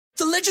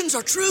The legends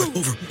are true.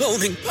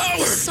 Overwhelming power!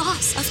 The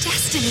sauce of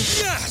destiny.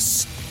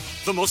 Yes!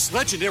 The most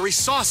legendary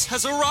sauce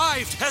has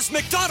arrived as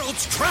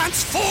McDonald's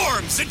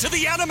transforms into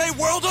the anime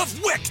world of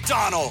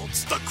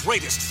WickDonald's. The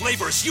greatest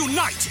flavors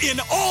unite in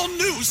all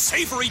new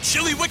savory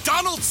chili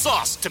McDonald's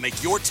sauce to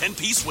make your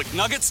 10-piece Wick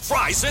Nuggets,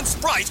 fries, and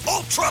Sprite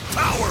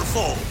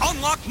ultra-powerful.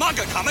 Unlock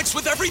manga comics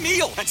with every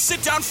meal and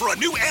sit down for a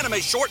new anime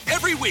short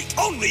every week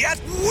only at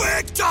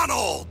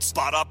WickDonald's.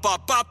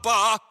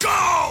 Ba-da-ba-ba-ba,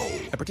 go!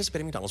 At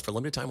participating McDonald's for a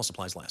limited time while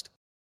supplies last.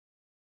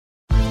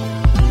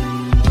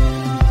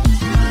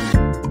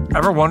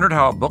 Ever wondered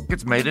how a book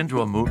gets made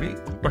into a movie?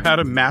 Or how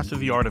to master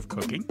the art of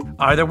cooking?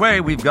 Either way,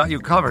 we've got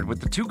you covered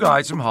with the Two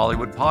Guys from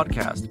Hollywood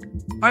podcast.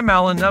 I'm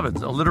Alan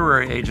Nevins, a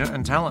literary agent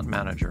and talent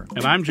manager.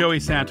 And I'm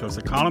Joey Santos,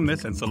 a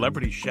columnist and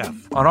celebrity chef.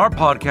 On our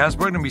podcast,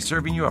 we're going to be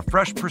serving you a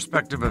fresh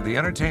perspective of the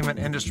entertainment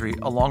industry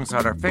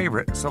alongside our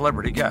favorite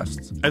celebrity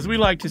guests. As we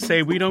like to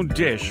say, we don't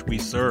dish, we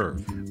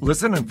serve.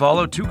 Listen and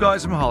follow Two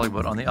Guys from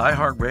Hollywood on the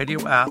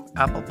iHeartRadio app,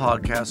 Apple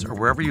Podcasts, or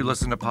wherever you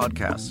listen to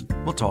podcasts.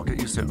 We'll talk at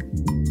you soon.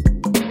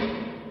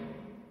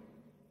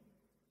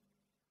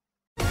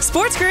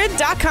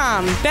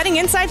 SportsGrid.com. Betting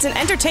insights and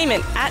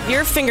entertainment at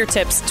your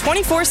fingertips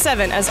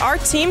 24/7 as our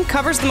team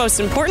covers the most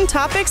important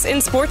topics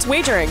in sports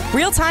wagering.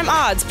 Real-time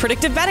odds,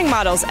 predictive betting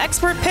models,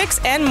 expert picks,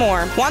 and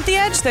more. Want the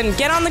edge? Then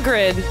get on the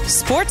grid.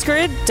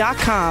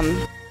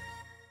 SportsGrid.com.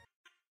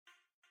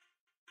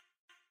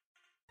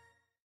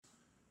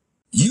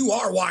 You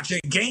are watching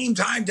Game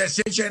Time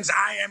Decisions.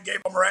 I am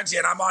Gabriel Morency,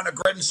 and I'm on the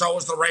grid, and so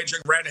is the Raging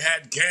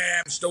Redhead,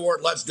 Cam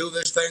Stewart. Let's do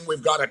this thing.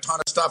 We've got a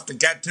ton of stuff to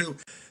get to.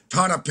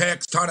 Ton of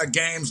picks, ton of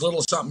games,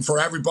 little something for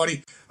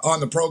everybody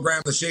on the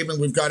program this evening.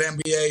 We've got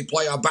NBA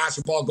playoff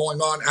basketball going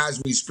on as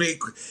we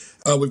speak.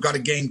 We've got a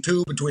game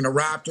 2 between the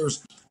Raptors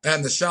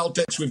and the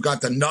Celtics. We've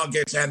got the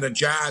Nuggets and the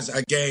Jazz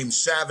at game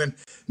 7.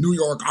 New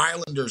York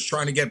Islanders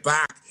trying to get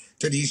back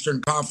to the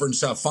Eastern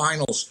Conference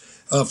Finals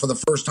for the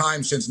first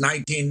time since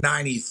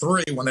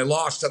 1993 when they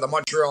lost to the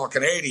Montreal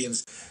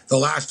Canadiens, the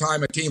last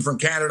time a team from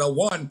Canada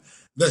won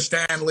the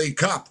Stanley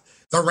Cup.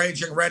 The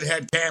Raging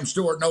Redhead, Cam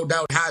Stewart, no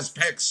doubt has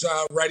picks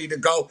ready to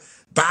go.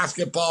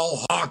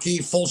 Basketball, hockey,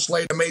 full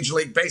slate of Major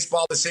League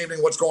Baseball this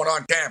evening. What's going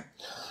on, Cam?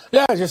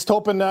 Yeah, just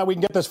hoping we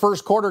can get this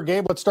first quarter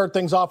game. Let's start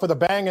things off with a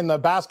bang in the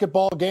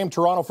basketball game,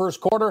 Toronto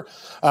first quarter.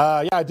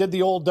 I did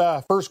the old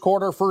first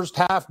quarter, first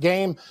half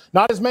game.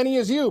 Not as many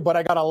as you, but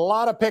I got a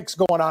lot of picks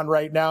going on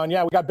right now. And,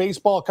 yeah, we got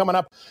baseball coming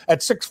up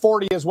at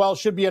 6:40 as well.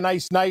 Should be a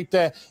nice night.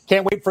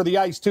 Can't wait for the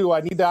ice, too.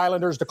 I need the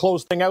Islanders to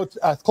close it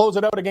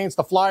out against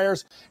the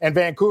Flyers. And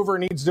Vancouver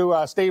needs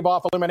to stave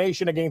off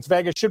elimination against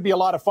Vegas. Should be a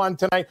lot of fun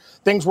tonight.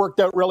 Things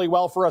worked out really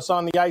well for us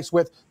on the ice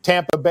with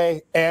Tampa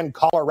Bay and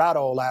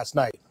Colorado last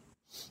night.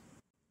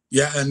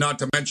 Yeah, and not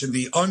to mention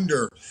the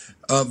under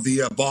of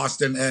the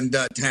Boston and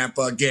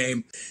Tampa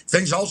game.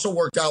 Things also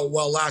worked out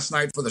well last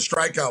night for the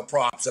strikeout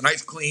props. A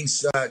nice clean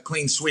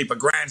sweep, a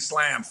grand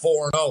slam,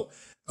 4-0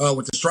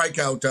 with the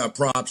strikeout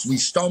props. We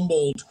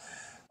stumbled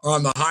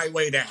on the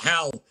highway to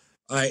hell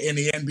in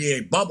the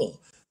NBA bubble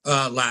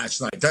last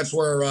night. That's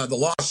where the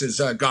losses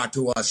got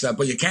to us.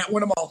 But you can't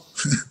win them all.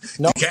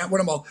 Nope. You can't win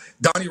them all.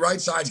 Donnie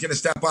Rightside is going to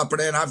step up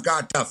and in. I've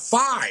got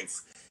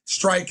 5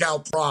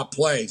 strikeout prop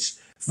plays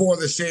for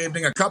this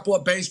evening, a couple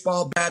of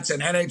baseball bets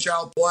and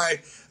NHL play.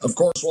 Of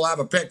course, we'll have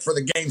a pick for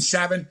the Game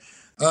 7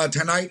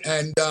 tonight,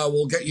 and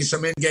we'll get you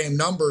some in-game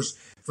numbers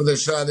for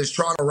this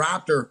Toronto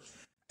Raptor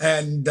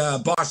and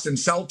Boston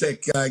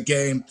Celtic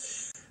game.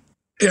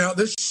 You know,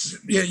 there's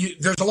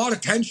a lot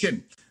of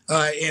tension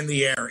in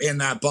the air in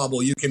that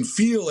bubble. You can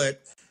feel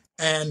it.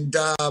 And,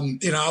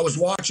 I was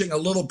watching a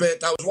little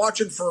bit. I was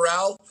watching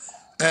Pharrell,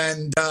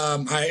 and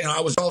I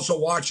was also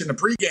watching the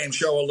pregame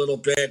show a little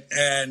bit.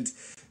 And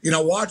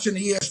watching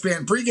the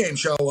ESPN pregame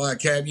show,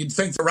 Kev, you'd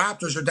think the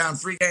Raptors are down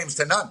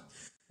 3-0.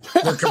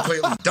 They're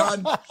completely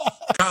done.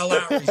 Kyle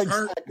Lowry's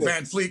hurt.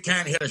 Van Fleet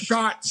can't hit a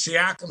shot.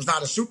 Siakam's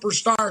not a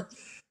superstar.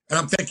 And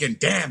I'm thinking,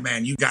 damn,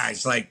 man, you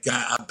guys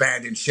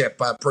abandoned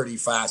ship pretty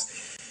fast.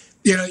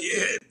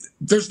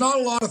 There's not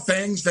a lot of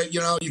things that,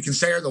 you can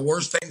say are the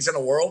worst things in the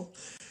world.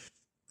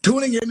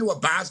 Tuning into a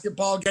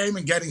basketball game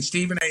and getting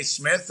Stephen A.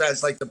 Smith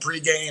as the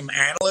pregame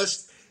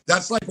analyst,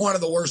 that's one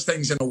of the worst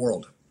things in the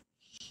world.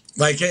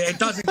 It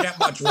doesn't get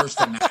much worse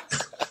than that.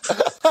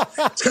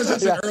 It's because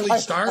it's an early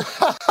start.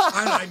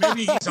 I don't know,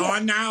 maybe he's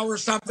on now or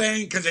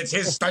something because it's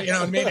his start. You know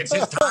what I mean? It's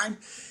his time.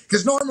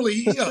 Because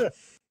normally,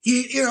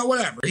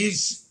 whatever.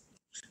 He's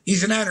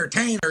an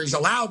entertainer. He's a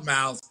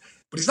loudmouth,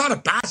 but he's not a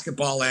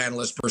basketball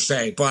analyst per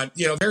se. But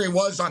there he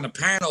was on the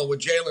panel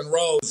with Jalen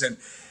Rose, and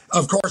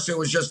of course, it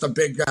was just a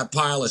big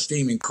pile of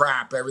steaming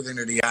crap. Everything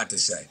that he had to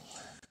say.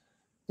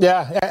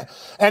 Yeah.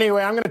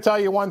 Anyway, I'm going to tell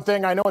you one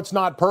thing. I know it's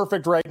not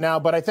perfect right now,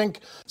 but I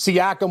think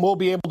Siakam will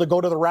be able to go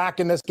to the rack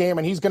in this game,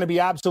 and he's going to be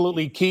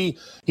absolutely key.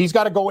 He's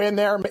got to go in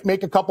there,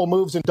 make a couple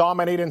moves, and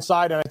dominate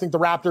inside, and I think the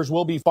Raptors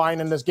will be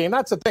fine in this game.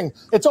 That's the thing.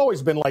 It's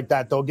always been like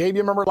that, though. Gabe,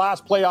 you remember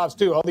last playoffs,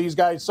 too. Oh, these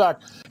guys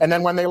suck. And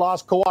then when they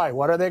lost Kawhi,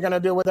 what are they going to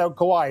do without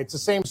Kawhi? It's the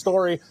same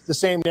story, the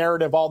same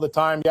narrative all the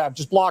time. Yeah,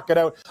 just block it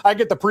out. I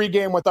get the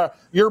pregame with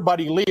your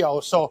buddy Leo,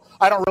 so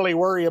I don't really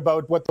worry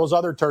about what those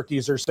other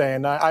turkeys are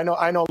saying. I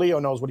know Leo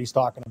knows what he's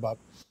talking about.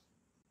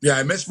 Yeah,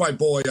 I miss my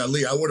boy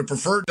Leo. I would have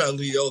preferred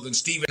Leo than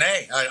Stephen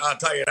A. I'll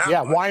tell you that.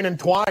 Yeah, much. Wine and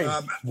twine.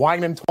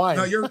 Wine and twine.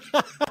 No, you're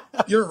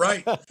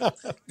right.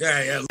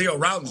 Yeah. Leo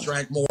Routins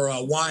drank more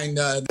wine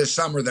this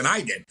summer than I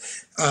did.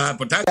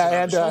 But that's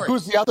and story.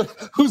 Who's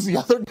the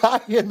other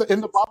guy in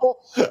the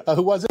bubble?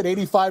 Who was it?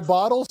 85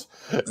 bottles.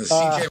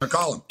 CJ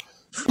McCollum.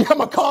 Yeah,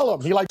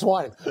 McCollum. He likes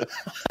wine.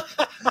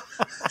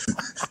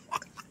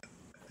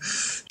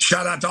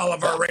 Shout out to all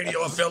of our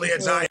radio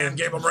affiliates. I am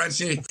Gabe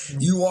Morency.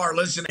 You are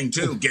listening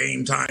to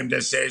Game Time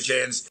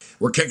Decisions.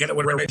 We're kicking it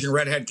with Raging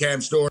Redhead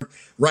Cam Stewart.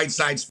 Right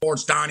Side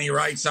Sports, Donnie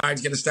Right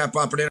Side's going to step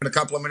up, and in a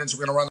couple of minutes,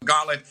 we're going to run the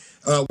gauntlet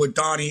with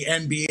Donnie,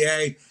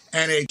 NBA,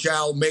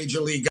 NHL,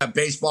 Major League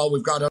Baseball.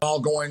 We've got it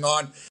all going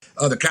on.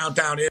 The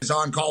countdown is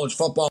on. College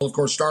football, of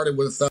course, started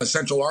with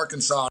Central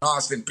Arkansas and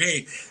Austin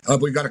Peay.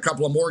 We've got a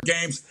couple of more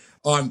games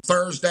on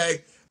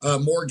Thursday.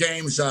 More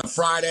games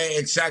Friday,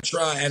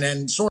 etc. And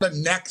then sort of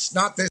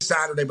not this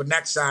Saturday, but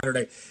next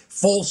Saturday,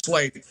 full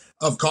slate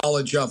of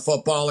college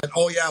football. And,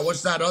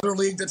 what's that other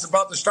league that's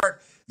about to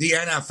start? The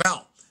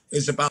NFL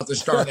is about to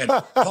start. And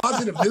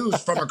positive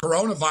news from a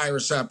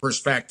coronavirus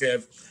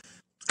perspective.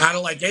 Out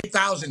of like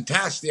 8,000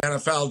 tests the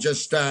NFL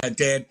just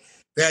did,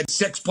 they had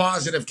 6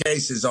 positive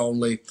cases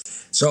only.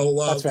 So,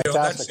 that's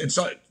fantastic.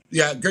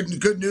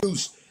 Good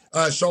news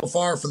so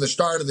far for the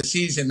start of the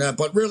season.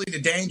 But really the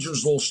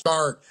dangers will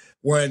start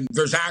when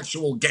there's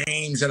actual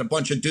games and a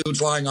bunch of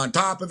dudes lying on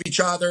top of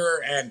each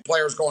other and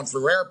players going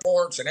through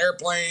airports and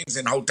airplanes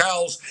and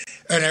hotels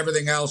and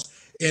everything else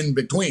in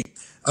between.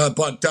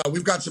 But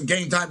we've got some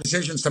game time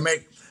decisions to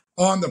make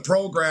on the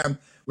program.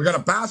 We got a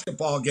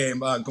basketball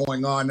game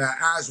going on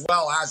as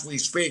well as we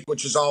speak,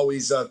 which is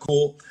always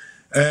cool.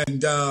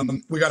 And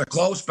we got a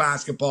close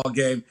basketball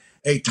game,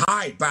 a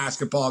tied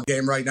basketball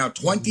game right now,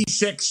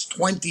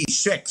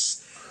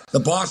 26-26. The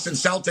Boston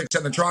Celtics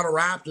and the Toronto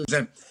Raptors.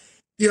 And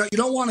you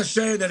don't want to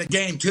say that a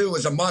game 2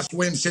 is a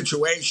must-win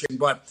situation,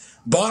 but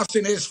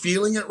Boston is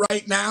feeling it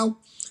right now,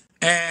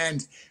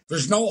 and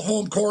there's no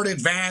home court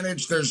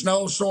advantage. There's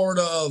no sort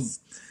of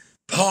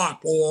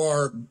pop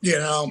or,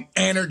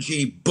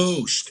 energy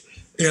boost,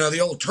 the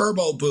old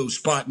turbo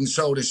boost button,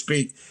 so to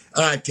speak,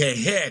 to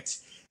hit.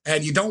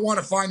 And you don't want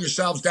to find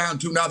yourselves down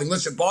 2-0.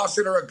 Listen,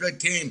 Boston are a good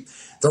team.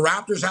 The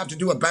Raptors have to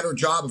do a better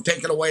job of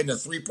taking away the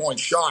 3-point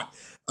shot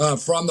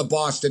from the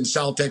Boston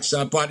Celtics.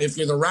 But if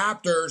you're the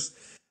Raptors,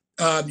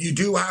 you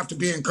do have to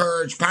be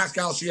encouraged.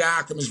 Pascal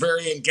Siakam is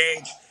very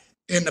engaged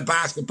in the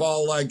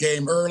basketball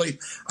game early.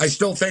 I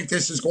still think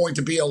this is going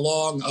to be a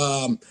long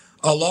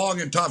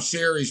and tough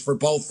series for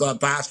both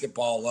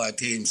basketball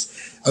teams.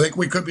 I think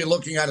we could be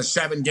looking at a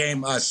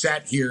 7-game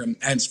set here.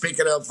 And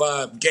speaking of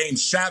game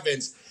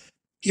 7s,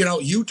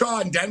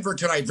 Utah and Denver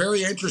tonight,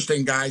 very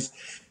interesting, guys.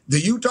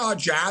 The Utah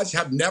Jazz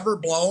have never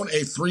blown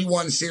a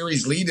 3-1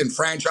 series lead in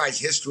franchise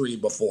history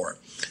before.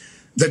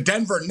 The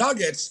Denver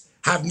Nuggets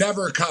have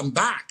never come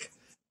back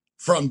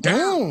from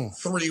down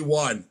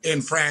 3-1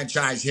 in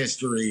franchise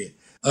history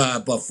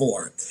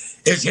before.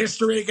 Is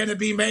history going to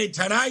be made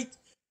tonight?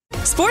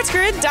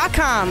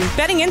 SportsGrid.com.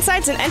 Betting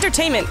insights and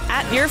entertainment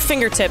at your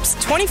fingertips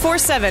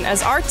 24/7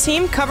 as our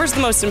team covers the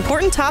most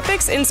important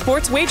topics in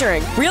sports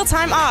wagering.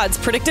 Real-time odds,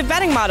 predictive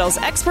betting models,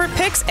 expert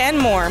picks, and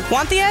more.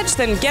 Want the edge?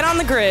 Then get on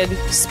the grid.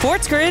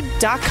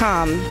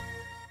 SportsGrid.com.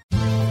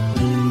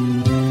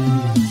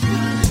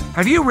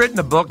 Have you written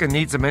a book and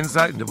need some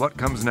insight into what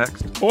comes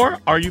next? Or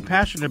are you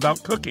passionate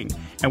about cooking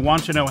and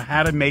want to know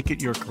how to make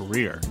it your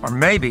career? Or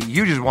maybe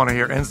you just want to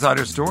hear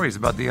insider stories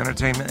about the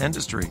entertainment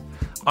industry.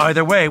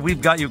 Either way,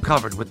 we've got you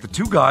covered with the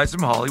Two Guys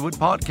from Hollywood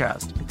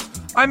podcast.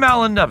 I'm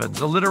Alan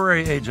Nevins, a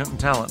literary agent and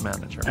talent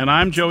manager. And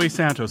I'm Joey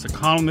Santos, a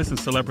columnist and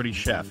celebrity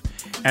chef.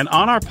 And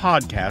on our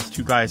podcast,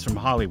 Two Guys from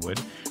Hollywood,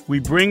 we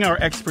bring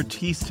our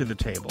expertise to the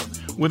table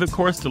with, of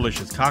course,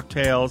 delicious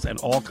cocktails and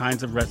all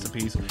kinds of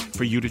recipes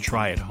for you to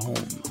try at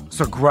home.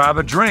 So grab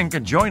a drink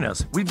and join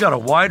us. We've got a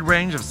wide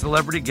range of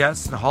celebrity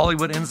guests and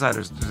Hollywood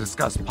insiders to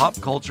discuss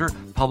pop culture,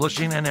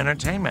 publishing, and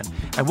entertainment.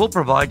 And we'll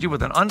provide you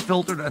with an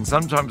unfiltered and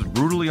sometimes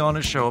brutally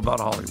honest show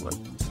about Hollywood.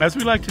 As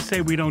we like to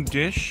say, we don't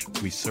dish,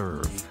 we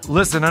serve.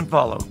 Listen and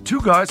follow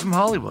Two Guys from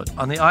Hollywood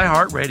on the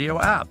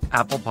iHeartRadio app,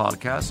 Apple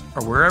Podcasts,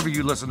 or wherever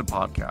you listen to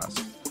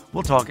podcasts.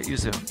 We'll talk at you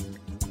soon.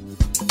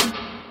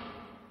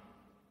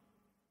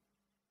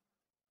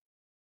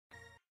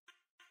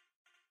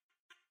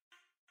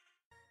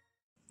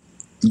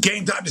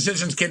 Game Time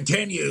Decisions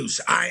continues.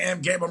 I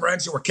am Gabe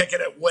Morency. We're kicking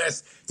it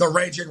with the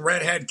Raging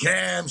Redhead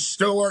Cam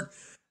Stewart.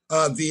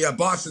 the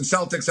Boston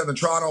Celtics and the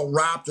Toronto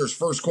Raptors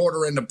first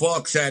quarter in the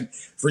books. And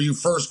for you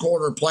first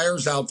quarter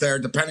players out there,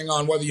 depending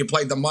on whether you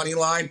played the money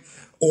line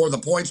or the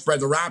point spread,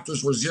 the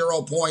Raptors were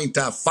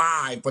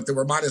 0.5, but they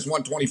were minus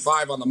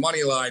 125 on the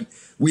money line.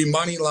 We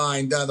money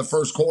lined the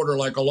first quarter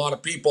like a lot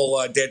of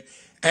people did.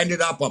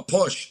 Ended up a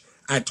push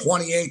at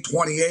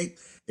 28-28.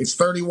 It's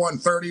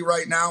 31-30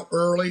 right now,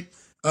 early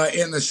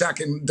in the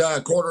second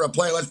quarter of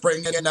play. Let's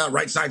bring in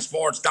Right Side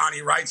Sports,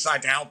 Donnie Right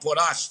Side, to help put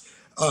us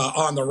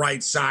on the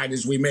right side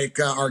as we make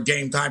our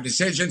game time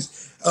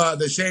decisions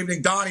this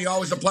evening. Donnie,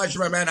 always a pleasure,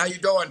 my man. How you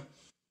doing?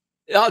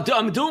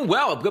 I'm doing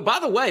well. But by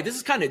the way, this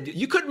is kind of,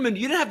 you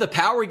didn't have the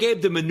power,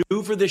 Gabe, to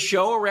maneuver the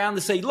show around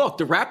to say, look,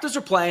 the Raptors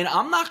are playing.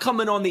 I'm not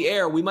coming on the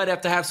air. We might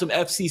have to have some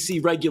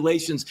FCC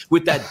regulations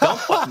with that dump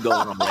button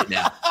going on right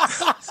now.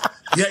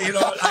 Yeah,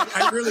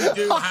 I really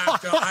do have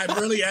to. I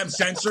really am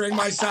censoring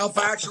myself,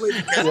 actually,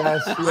 because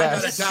I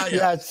got to tell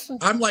you,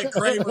 I'm like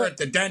Kramer at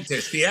the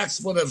dentist. The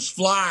expletives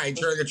fly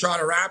during a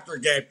Toronto Raptor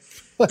game.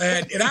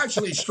 And it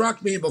actually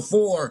struck me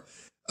before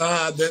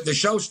the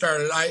show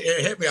started.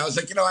 It hit me. I was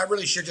like, I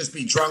really should just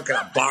be drunk at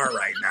a bar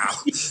right now.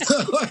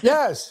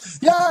 Yes,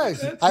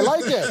 I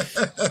like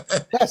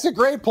it. That's a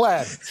great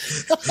plan.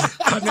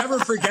 I'll never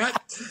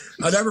forget.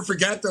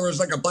 There was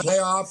like a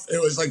playoff. It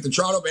was like the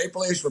Toronto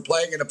Maple Leafs were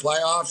playing in the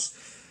playoffs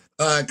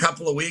a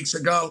couple of weeks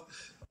ago.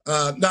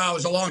 No, it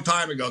was a long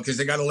time ago because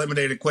they got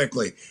eliminated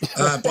quickly.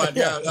 But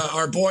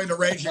our boy, the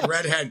Raging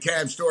Redhead,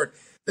 Cam Stewart,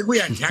 I think we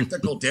had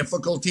technical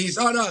difficulties.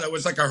 Oh, no, it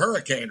was like a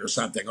hurricane or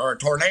something, or a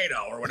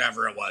tornado or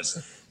whatever it was.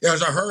 It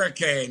was a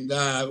hurricane.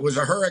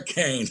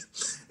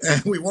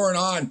 And we weren't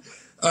on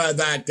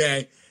that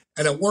day.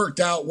 And it worked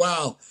out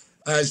well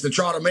as the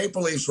Toronto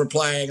Maple Leafs were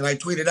playing. And I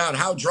tweeted out,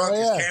 how drunk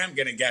is Cam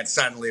going to get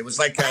suddenly? It was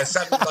like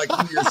suddenly like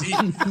New Year's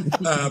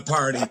Eve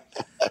party.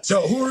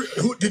 So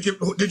who did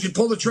you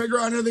pull the trigger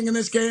on anything in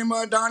this game,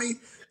 Donnie,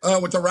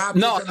 with the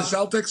Raptors and the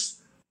Celtics?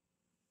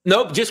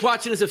 Nope, just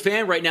watching as a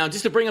fan right now.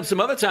 Just to bring up some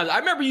other times, I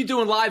remember you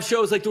doing live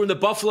shows like during the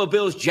Buffalo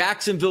Bills,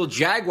 Jacksonville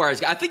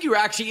Jaguars. I think you were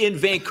actually in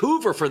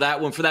Vancouver for that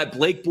one, for that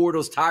Blake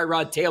Bortles,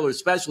 Tyrod Taylor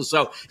special.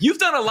 So you've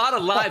done a lot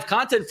of live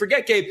content.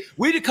 Forget, Gabe,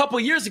 we a couple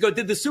years ago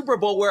did the Super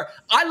Bowl where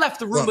I left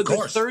the room a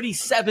good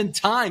 37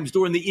 times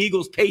during the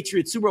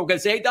Eagles-Patriots Super Bowl. I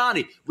say, hey,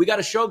 Donnie, we got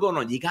a show going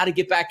on. You got to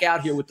get back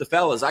out here with the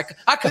fellas. I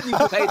couldn't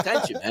even pay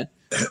attention, man.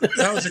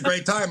 That was a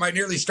great time. I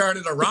nearly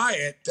started a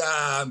riot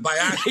by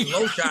asking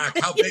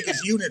Loshak how big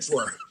his units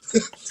were.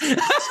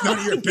 It's none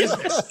of your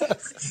business.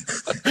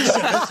 He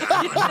said,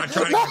 I'm not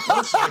trying to get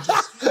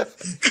personal.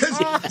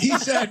 Because he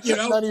said,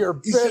 none of your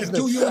he said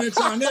 2 units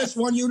on this,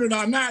 1 unit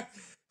on that.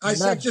 I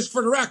said, just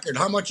for the record,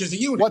 how much is a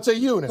unit? What's a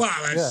unit? Well,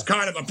 it's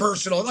kind of a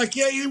personal,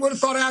 you would have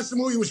thought I asked him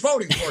who he was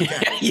voting for,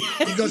 Ken.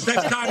 He goes,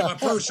 that's kind of a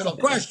personal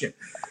question.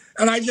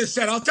 And I just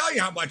said, I'll tell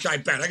you how much I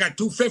bet. I got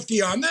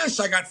 $250 on this.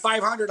 I got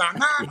 $500 on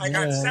that. I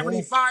got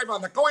 $75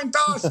 on the coin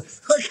toss.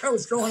 Like I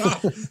was going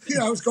off.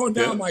 I was going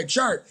down my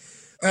chart.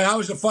 And that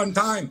was a fun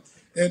time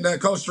in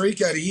Costa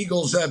Rica. The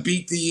Eagles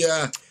beat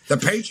the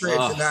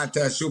Patriots in that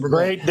Super Bowl.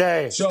 Great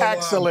day.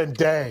 Excellent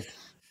day.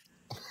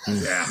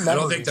 Yeah, I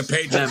don't think the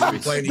Patriots will be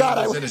playing the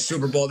Eagles in a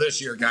Super Bowl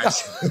this year,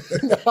 guys.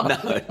 No.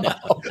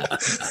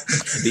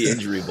 The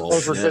injury bowl.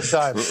 Those were good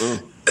times.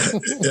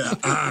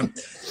 Yeah.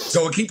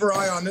 So we'll keep our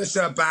eye on this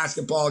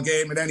basketball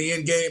game and any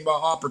in-game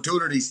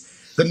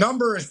opportunities. The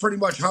number is pretty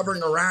much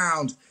hovering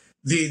around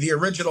the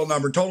original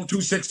number. Total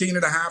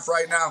 216.5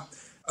 right now.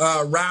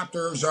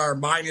 Raptors are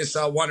minus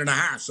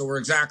 1.5. So we're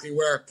exactly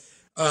where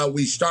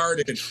we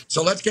started.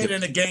 So let's get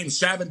into Game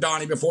 7,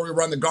 Donnie, before we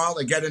run the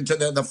gauntlet, get into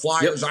the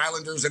Flyers,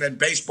 Islanders, and then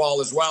baseball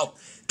as well.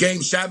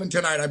 Game 7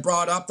 tonight, I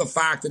brought up the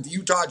fact that the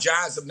Utah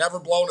Jazz have never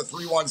blown a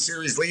 3-1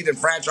 series lead in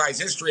franchise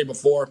history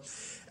before,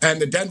 and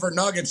the Denver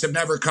Nuggets have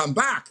never come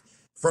back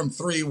from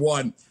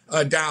 3-1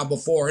 down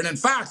before. And in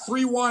fact,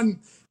 3-1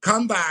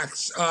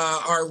 comebacks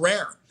are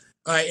rare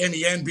in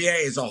the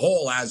NBA as a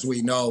whole, as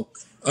we know,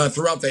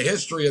 throughout the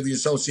history of the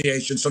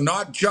association. So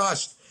not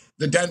just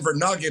the Denver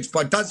Nuggets,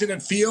 but doesn't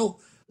it feel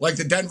like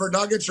the Denver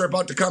Nuggets are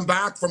about to come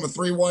back from a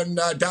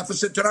 3-1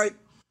 deficit tonight?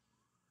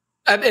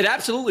 It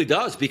absolutely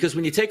does, because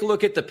when you take a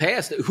look at the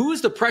past, who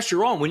is the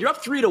pressure on? When you're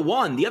up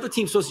 3-1, the other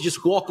team's supposed to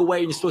just walk away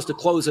and you're supposed to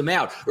close them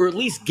out, or at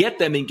least get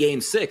them in Game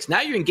 6.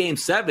 Now you're in Game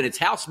 7. It's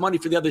house money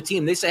for the other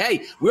team. They say,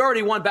 hey, we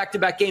already won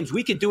back-to-back games.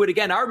 We can do it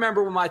again. I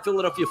remember when my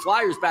Philadelphia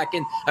Flyers back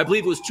in, I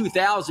believe it was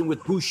 2000,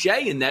 with Boucher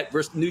in that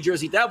versus the New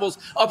Jersey Devils,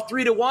 up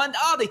 3-1.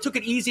 Oh, they took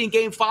it easy in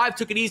Game 5,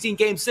 took it easy in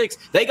Game 6.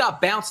 They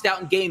got bounced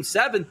out in Game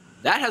 7.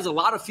 That has a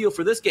lot of feel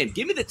for this game.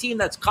 Give me the team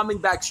that's coming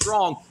back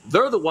strong.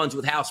 They're the ones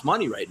with house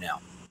money right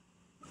now.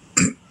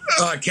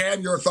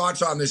 Cam, your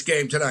thoughts on this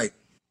game tonight?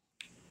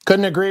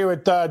 Couldn't agree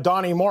with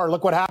Donnie more.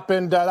 Look what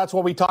happened. That's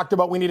what we talked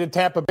about. We needed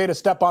Tampa Bay to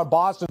step on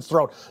Boston's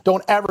throat.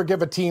 Don't ever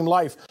give a team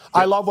life.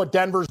 I love what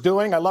Denver's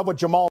doing. I love what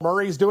Jamal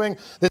Murray's doing.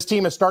 This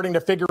team is starting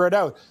to figure it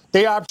out.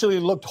 They actually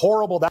looked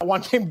horrible that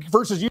one game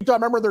versus Utah. I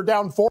remember they're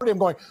down 40. I'm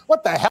going,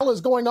 what the hell is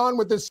going on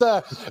with this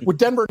with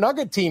Denver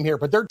Nugget team here?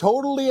 But they're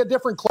totally a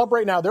different club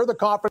right now. They're the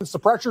confidence. The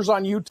pressure's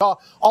on Utah.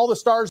 All the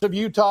stars of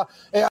Utah.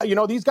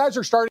 These guys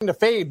are starting to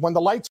fade. When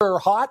the lights are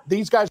hot,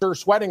 these guys are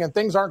sweating and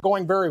things aren't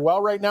going very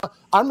well right now.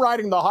 I'm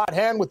riding the hot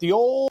hand with the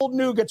old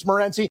Nuggets,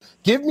 Morency.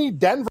 Give me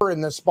Denver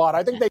in this spot.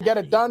 I think they get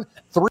it done.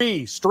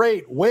 3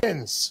 straight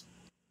wins.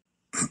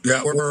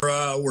 Yeah,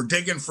 we're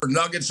digging for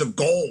nuggets of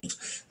gold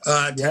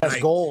tonight. Yes,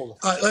 gold.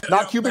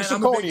 Not cubic zirconia.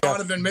 I'm a big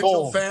Donovan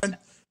Mitchell fan.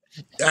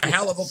 A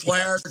hell of a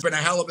player. It's been a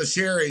hell of a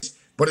series,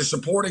 but his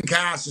supporting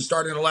cast is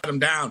starting to let him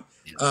down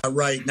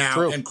right now.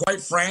 True. And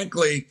quite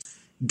frankly,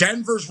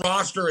 Denver's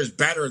roster is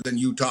better than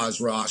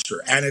Utah's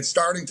roster, and it's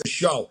starting to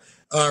show.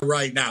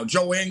 Right now,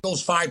 Joe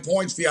Ingles 5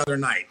 points the other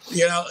night.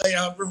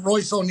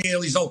 Royce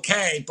O'Neal, he's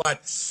okay,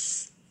 but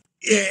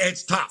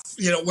it's tough.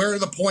 Where do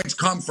the points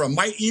come from?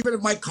 Even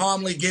if Mike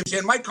Conley gives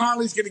in, Mike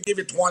Conley's going to give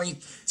you 20.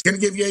 He's going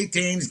to give you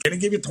 18. He's going to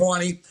give you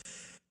 20.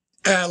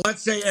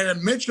 Let's say, and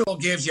if Mitchell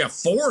gives you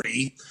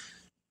 40,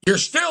 you're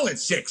still at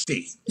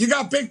 60. You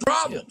got big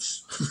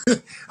problems.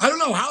 I don't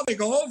know how they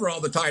go over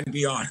all the time, to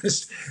be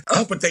honest,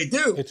 but they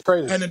do. It's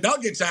crazy. And the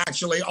Nuggets,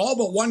 actually, all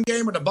but one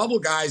game of the bubble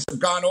guys have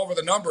gone over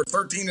the number,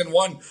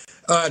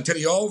 13-1 to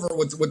the over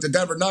with the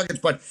Denver Nuggets.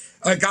 But,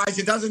 guys,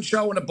 it doesn't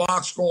show in the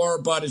box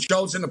score, but it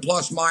shows in the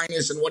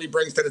plus-minus and what he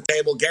brings to the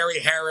table. Gary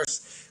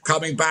Harris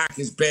coming back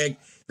is big.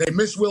 They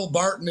miss Will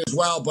Barton as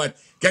well, but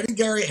getting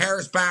Gary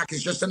Harris back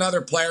is just another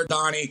player,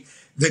 Donnie,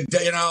 that,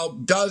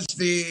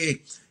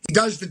 he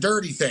does the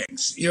dirty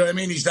things. You know what I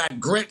mean? He's that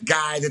grit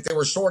guy that they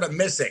were sort of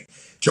missing.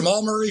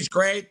 Jamal Murray's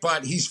great,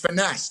 but he's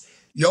finesse.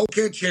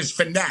 Jokic is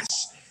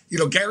finesse.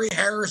 Gary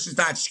Harris is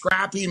that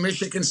scrappy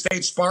Michigan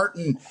State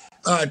Spartan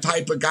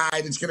type of guy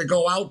that's going to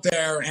go out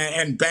there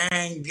and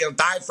bang,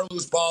 dive for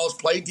loose balls,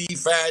 play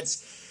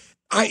defense.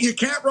 You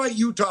can't write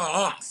Utah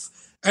off.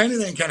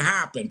 Anything can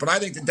happen, but I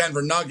think the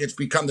Denver Nuggets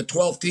become the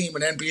 12th team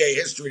in NBA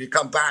history to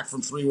come back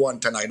from 3-1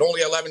 tonight.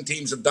 Only 11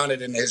 teams have done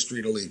it in the history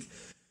of the league.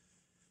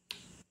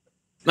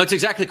 That's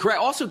exactly correct.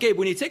 Also, Gabe,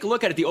 when you take a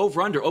look at it, the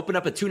over-under opened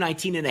up at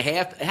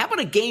 219.5. How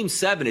about a Game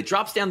 7? It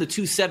drops down to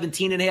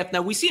 217.5.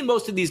 Now, we see in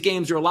most of these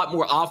games there are a lot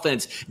more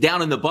offense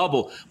down in the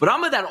bubble, but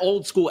I'm of that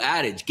old-school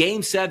adage.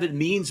 Game 7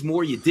 means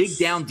more. You dig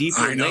down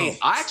deeper in lane.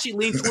 I actually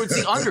lean towards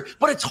the under,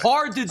 but it's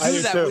hard to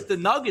do that with the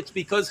Nuggets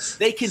because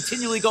they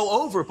continually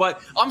go over.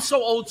 But I'm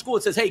so old-school,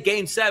 it says, hey,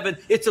 Game 7,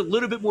 it's a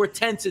little bit more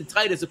tense and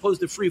tight as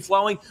opposed to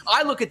free-flowing.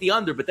 I look at the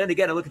under, but then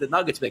again, I look at the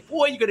Nuggets and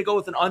boy, you're going to go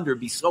with an under and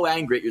be so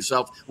angry at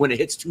yourself when it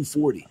hits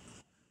 240.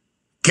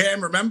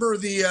 Cam, remember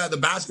the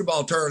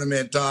basketball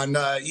tournament on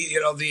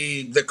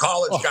the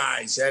college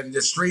guys and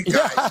the street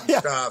guys and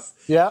stuff?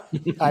 Yeah,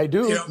 I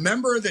do.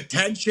 Remember the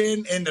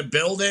tension in the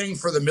building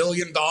for the $1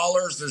 million?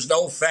 There's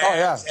no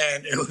fans,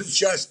 and it was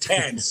just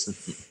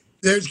tense.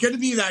 There's going to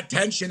be that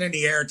tension in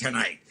the air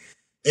tonight.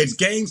 It's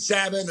Game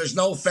 7. There's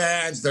no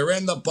fans. They're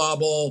in the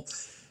bubble.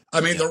 I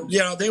mean,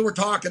 they were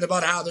talking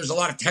about how there's a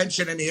lot of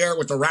tension in the air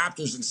with the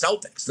Raptors and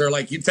Celtics. They're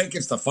like, you'd think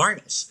it's the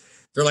finals.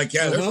 They're like,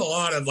 there's a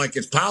lot of,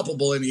 it's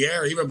palpable in the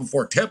air, even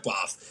before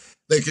tip-off.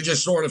 They could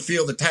just sort of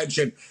feel the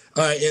tension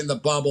in the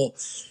bubble.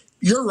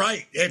 You're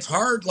right. It's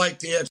hard,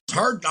 it's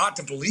hard not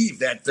to believe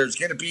that there's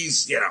going to be,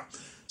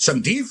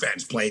 some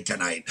defense played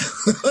tonight.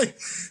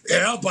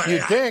 But you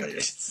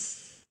think?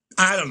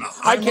 I don't know.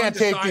 I can't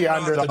take the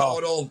under,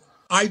 though.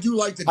 I do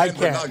like the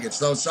Denver Nuggets,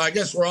 though, so I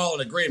guess we're all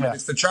in agreement. Yeah.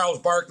 It's the Charles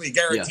Barkley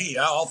guarantee,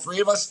 all three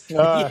of us.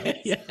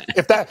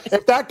 If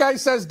that guy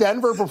says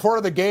Denver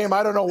before the game,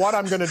 I don't know what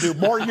I'm going to do.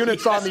 More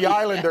units on the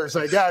Islanders,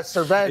 I guess,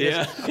 or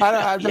Vegas.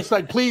 I'm just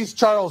like, please,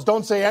 Charles,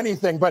 don't say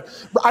anything. But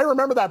I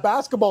remember that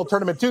basketball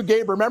tournament, too,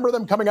 Gabe. Remember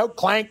them coming out,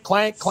 clank,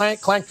 clank,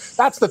 clank, clank.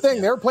 That's the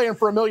thing. They were playing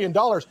for $1 million.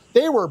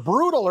 They were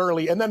brutal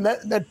early, and then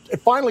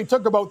it finally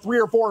took about 3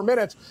 or 4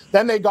 minutes.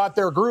 Then they got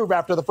their groove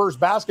after the first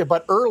basket.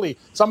 But early,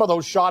 some of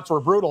those shots were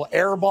brutal.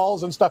 Air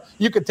balls and stuff.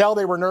 You could tell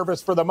they were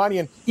nervous for the money,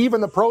 and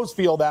even the pros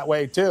feel that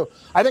way too.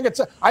 I think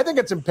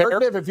it's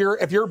imperative if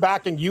you're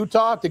backing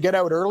Utah to get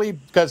out early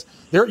because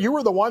you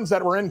were the ones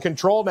that were in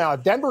control. Now,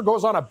 if Denver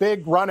goes on a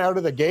big run out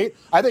of the gate,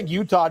 I think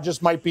Utah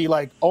just might be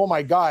like, oh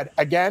my God,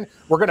 again,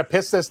 we're going to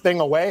piss this thing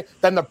away.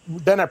 Then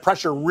the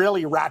pressure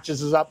really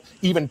ratchets up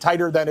even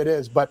tighter than it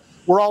is. But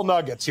we're all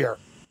Nuggets here.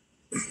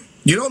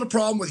 You know the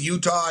problem with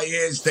Utah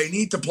is they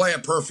need to play a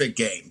perfect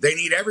game. They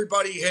need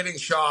everybody hitting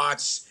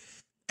shots.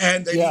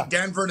 And they need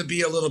Denver to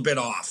be a little bit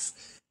off.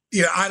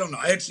 I don't know.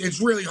 It's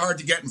really hard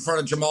to get in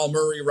front of Jamal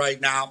Murray right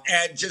now.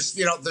 And just,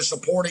 the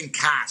supporting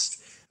cast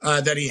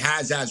that he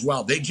has as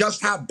well. They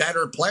just have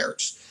better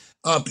players.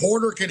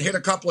 Porter can hit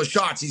a couple of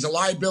shots. He's a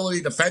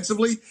liability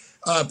defensively,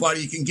 but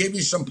he can give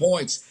you some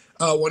points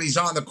when he's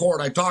on the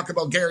court. I talk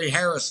about Gary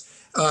Harris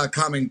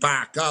coming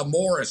back.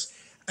 Morris.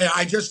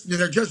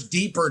 They're just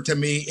deeper to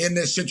me in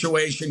this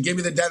situation. Give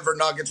me the Denver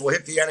Nuggets. We'll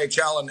hit the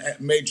NHL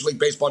and Major League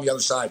Baseball on the other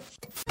side.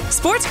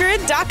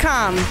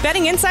 SportsGrid.com.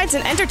 Betting insights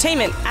and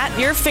entertainment at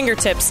your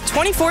fingertips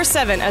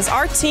 24/7 as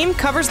our team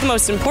covers the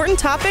most important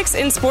topics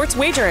in sports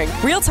wagering.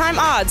 Real-time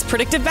odds,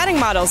 predictive betting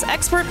models,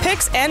 expert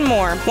picks, and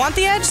more. Want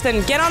the edge?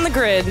 Then get on the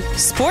grid.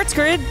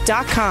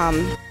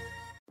 SportsGrid.com.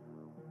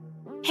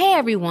 Hey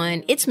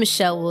everyone, it's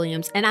Michelle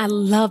Williams, and I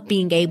love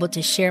being able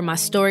to share my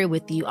story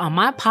with you on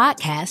my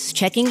podcast,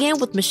 Checking In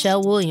with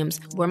Michelle Williams,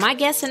 where my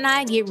guests and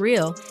I get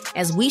real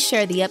as we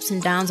share the ups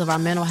and downs of our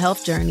mental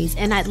health journeys,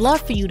 and I'd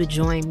love for you to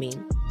join me.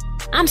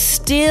 I'm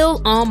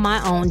still on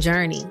my own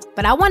journey,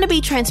 but I want to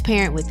be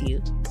transparent with you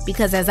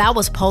because as I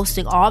was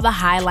posting all the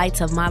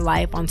highlights of my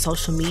life on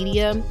social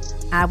media,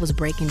 I was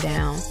breaking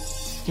down.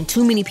 And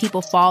too many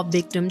people fall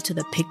victim to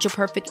the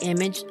picture-perfect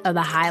image of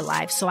the high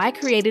life, so I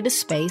created a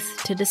space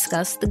to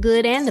discuss the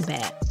good and the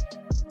bad.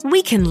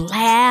 We can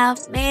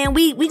laugh, man,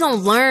 we gonna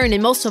learn,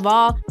 and most of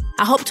all,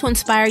 I hope to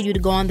inspire you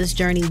to go on this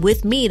journey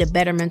with me to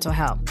better mental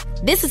health.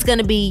 This is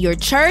gonna be your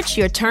church,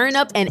 your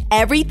turn-up, and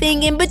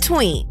everything in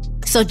between.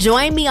 So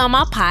join me on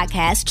my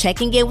podcast,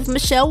 Checking In with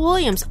Michelle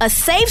Williams, a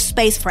safe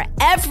space for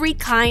every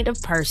kind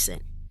of person.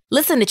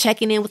 Listen to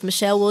Checking In with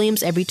Michelle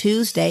Williams every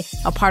Tuesday,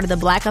 a part of the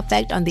Black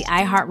Effect on the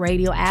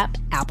iHeartRadio app,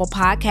 Apple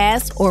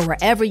Podcasts, or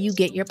wherever you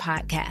get your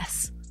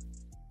podcasts.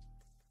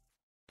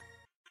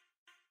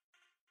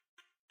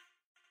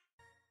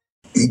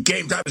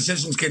 Game Time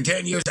Decisions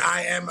continues.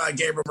 I am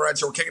Gabriel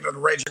Morenz. We're kicking it to the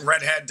Raging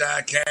Redhead,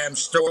 Cam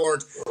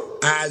Stewart.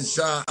 As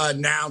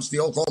announced,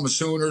 the Oklahoma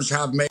Sooners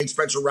have made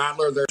Spencer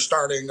Rattler their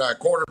starting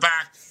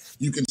quarterback.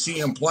 You can see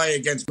him play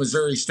against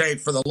Missouri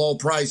State for the low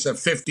price of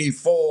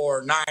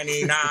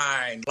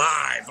 $54.99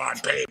 live on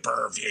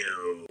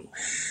pay-per-view.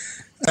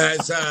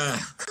 As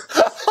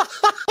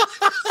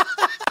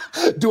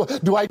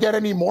do I get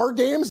any more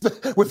games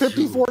with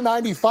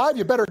 $54.95?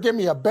 You better give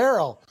me a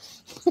barrel.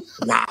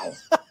 Wow.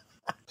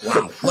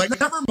 Like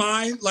never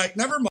mind,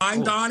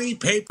 Donnie,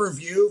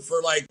 pay-per-view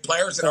for like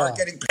players that aren't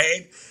getting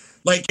paid.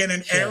 Like in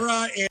an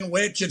era in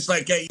which it's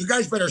like, hey, you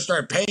guys better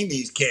start paying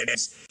these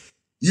kids.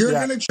 You're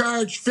going to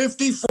charge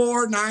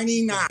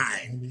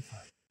 $54.99.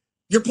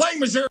 You're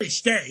playing Missouri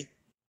State.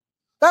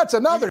 That's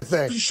another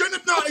thing. You shouldn't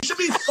have not. It should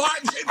be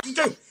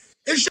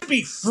it should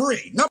be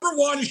free. Number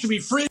one, it should be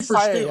free for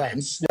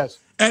students. Yes.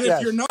 And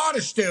if you're not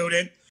a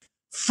student,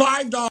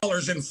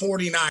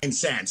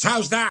 $5.49.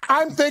 How's that?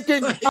 I'm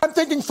thinking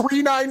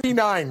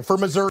 $3.99 for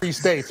Missouri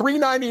State.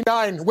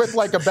 $3.99 with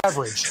like a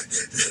beverage.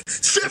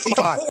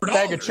 $54.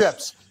 Bag of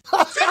chips.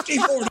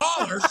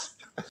 $54.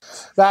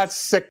 That's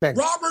sickening.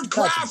 Robert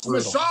Kraft's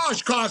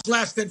massage costs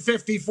less than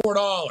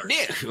 $54.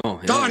 Yeah. Oh,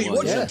 Donnie,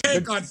 what's your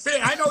take on fit?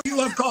 I know you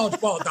love college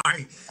ball,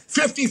 Donnie.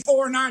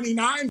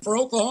 $54.99 for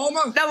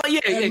Oklahoma? No, yeah,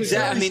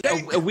 exactly.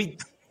 I mean,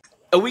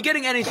 are we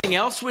getting anything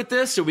else with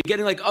this? Are we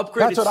getting like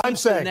upgraded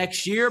seats for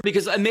next year?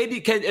 Because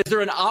is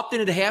there an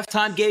opt-in at a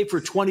halftime game for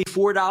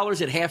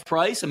 $24 at half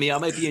price? I mean, I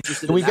might be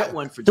interested in that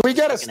one. Do we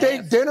get a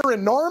steak dinner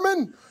in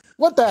Norman?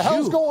 What the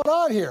hell's going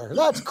on here?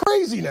 That's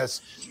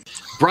craziness.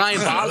 Brian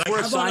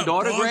Bosworth signed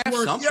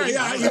autographs. Something.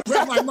 Yeah, you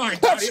read my mind.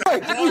 That's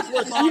right. You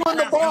and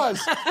the boss.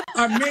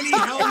 A mini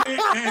helmet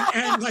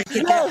and like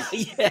the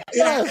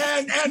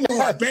and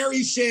more.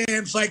 Barry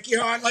Sims, like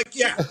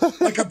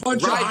a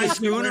bunch of high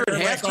schooner at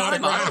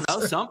halftime. I don't know,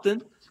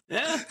 something.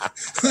 Yeah.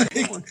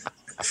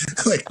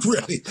 like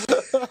really,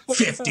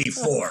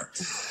 54.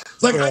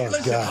 Like I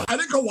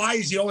think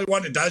Hawaii's the only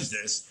one that does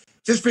this.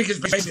 Just because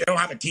basically they don't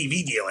have a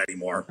TV deal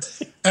anymore.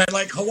 And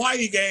like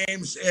Hawaii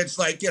games, it's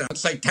like,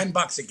 it's like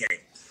 $10 a game.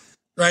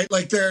 Right?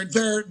 Like they're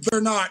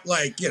not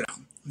like,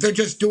 they're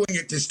just doing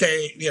it to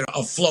stay,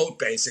 afloat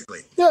basically.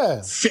 Yeah.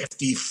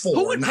 $54.99.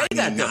 Who would pay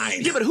that though?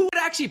 Yeah, but who would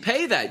actually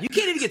pay that? You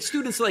can't even get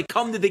students to like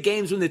come to the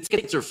games when the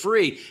tickets are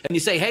free and you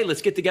say, hey,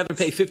 let's get together and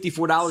pay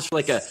 $54 for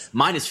like a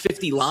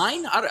 -50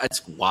 line.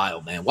 It's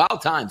wild, man.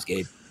 Wild times,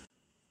 Gabe.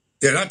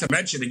 Yeah, not to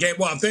mention the game.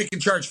 Well, if they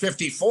can charge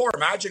 $54,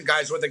 imagine,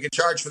 guys, what they could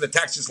charge for the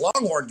Texas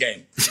Longhorn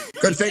game.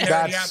 Good thing they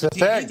already have a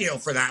TV deal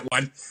for that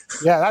one.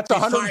 Yeah, that's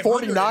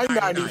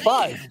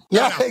 $149.95.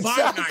 Yeah,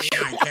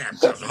 $5.99, Cam.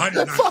 So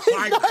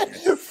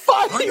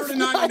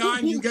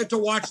 $199, you get to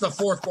watch the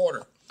fourth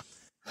quarter.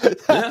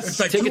 Yeah, it's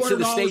like tickets to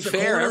the $200 state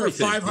fair,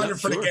 everything.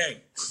 $500 for the game.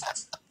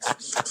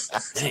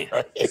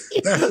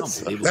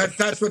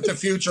 That's what the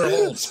future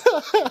holds.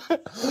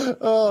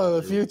 Oh,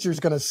 the future's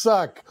going to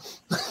suck.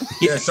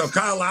 Yeah, so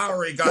Kyle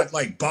Lowry got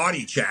like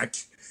body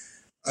checked.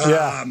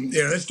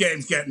 This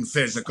game's getting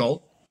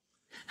physical,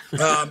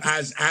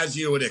 as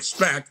you would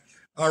expect.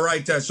 All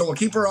right, so we'll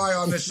keep our eye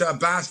on this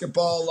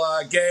basketball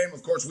game.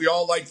 Of course, we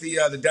all like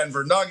the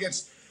Denver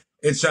Nuggets.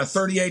 It's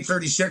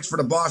 38-36 for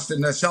the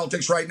Boston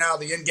Celtics right now.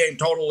 The in-game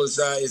total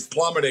is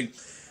plummeting.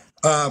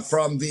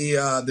 From the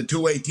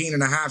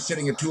 218.5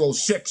 sitting at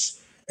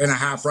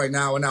 206.5 right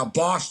now. And now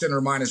Boston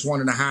are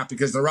 -1.5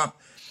 because they're up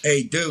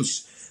a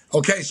deuce.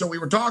 Okay, so we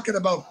were talking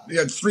about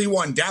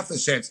 3-1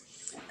 deficits.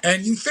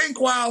 And you think,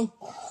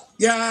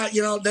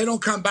 they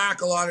don't come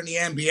back a lot in the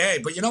NBA.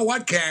 But you know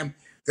what, Cam?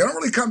 They don't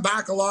really come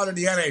back a lot in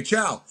the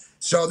NHL.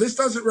 So this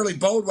doesn't really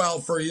bode well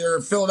for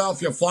your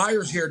Philadelphia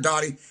Flyers here,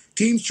 Dottie.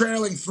 Teams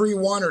trailing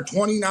 3-1 are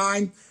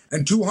 29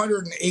 and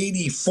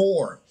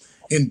 284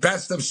 in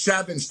best of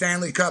 7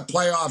 Stanley Cup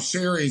playoff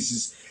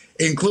series,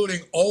 including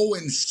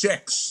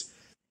 0-6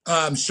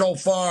 so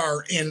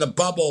far in the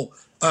bubble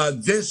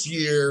this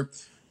year.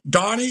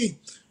 Donnie,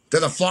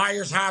 do the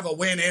Flyers have a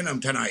win in them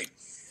tonight?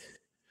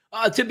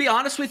 To be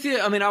honest with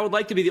you, I mean, I would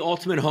like to be the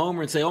ultimate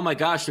homer and say, oh my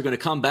gosh, they're going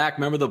to come back.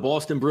 Remember the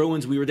Boston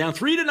Bruins? We were down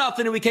 3-0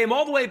 and we came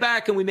all the way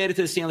back and we made it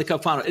to the Stanley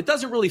Cup final. It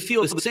doesn't really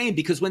feel the same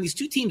because when these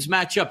two teams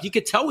match up, you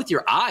could tell with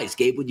your eyes,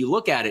 Gabe, when you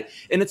look at it.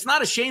 And it's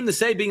not a shame to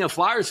say, being a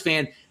Flyers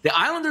fan, the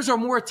Islanders are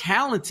more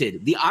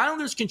talented. The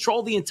Islanders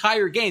control the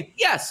entire game.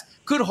 Yes,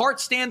 could Hart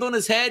stand on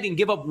his head and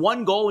give up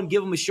one goal and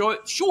give him a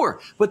shot? Sure.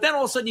 But then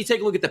all of a sudden you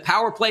take a look at the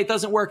power play. It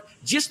doesn't work.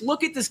 Just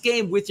look at this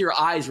game with your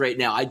eyes right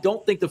now. I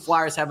don't think the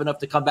Flyers have enough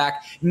to come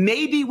back.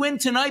 Maybe win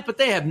tonight, but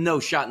they have no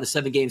shot in the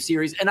 7-game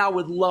series. And I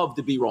would love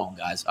to be wrong,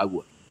 guys. I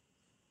would.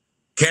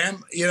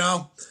 Cam,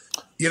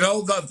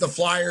 the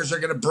Flyers are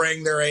going to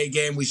bring their A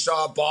game. We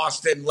saw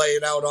Boston lay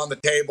it out on the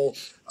table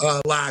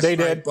last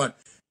night, but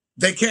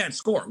they can't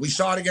score. We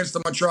saw it against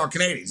the Montreal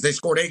Canadiens. They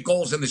scored 8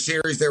 goals in the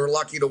series. They were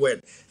lucky to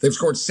win. They've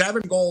scored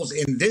 7 goals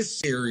in this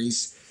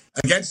series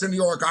against the New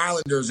York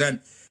Islanders. And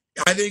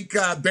I think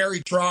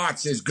Barry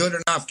Trotz is good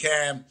enough,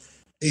 Cam.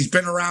 He's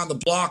been around the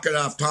block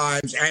enough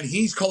times, and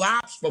he's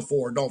collapsed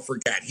before, don't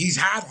forget. He's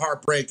had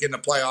heartbreak in the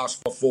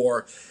playoffs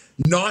before.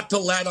 Not to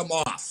let him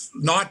off.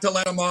 Not to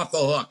let him off the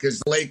hook, as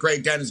the late,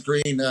 great Dennis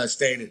Green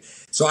stated.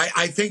 So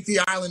I think the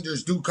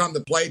Islanders do come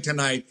to play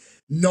tonight,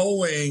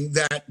 knowing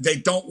that they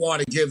don't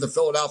want to give the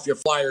Philadelphia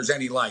Flyers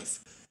any life.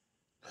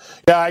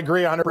 Yeah, I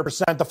agree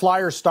 100%. The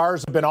Flyers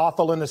stars have been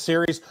awful in the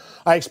series.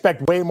 I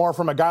expect way more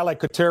from a guy like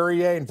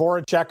Couturier and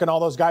Voracek and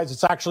all those guys.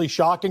 It's actually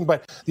shocking,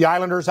 but the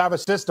Islanders have a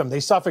system. They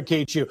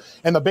suffocate you.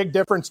 And the big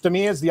difference to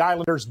me is the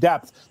Islanders'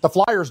 depth. The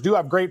Flyers do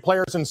have great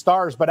players and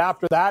stars, but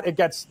after that, it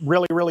gets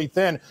really, really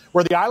thin.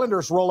 Where the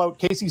Islanders roll out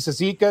Casey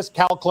Cizikas,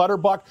 Cal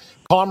Clutterbuck,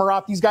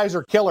 Komarov, these guys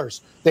are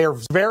killers. They're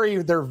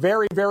very,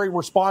 very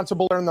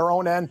responsible in their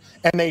own end,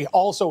 and they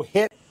also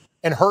hit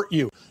and hurt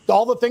you.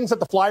 All the things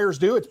that the Flyers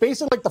do, it's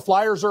basically like the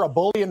Flyers are a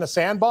bully in the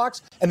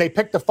sandbox and they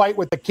pick the fight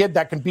with the kid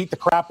that can beat the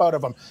crap out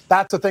of them.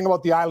 That's the thing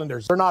about the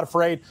Islanders. They're not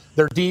afraid.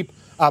 They're deep.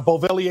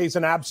 Beauvillier's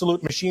an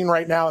absolute machine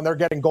right now, and they're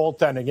getting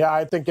goaltending. Yeah,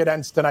 I think it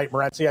ends tonight,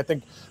 Morency. I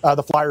think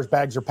the Flyers'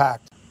 bags are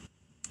packed.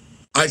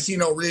 I see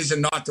no reason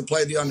not to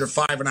play the under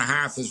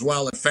 5.5 as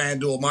well at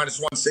FanDuel. Minus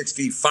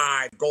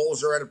 165.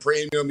 Goals are at a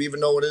premium, even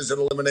though it is an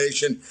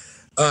elimination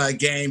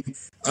game.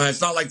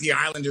 It's not like the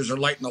Islanders are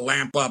lighting the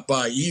lamp up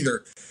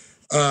either.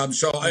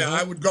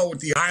 I would go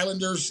with the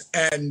Islanders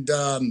and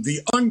the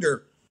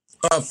under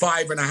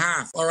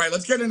 5.5. All right,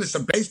 let's get into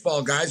some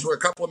baseball, guys. We're a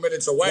couple of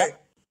minutes away.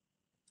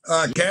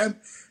 Ken,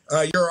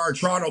 you're our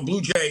Toronto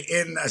Blue Jay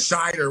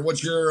insider.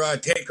 What's your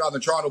take on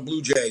the Toronto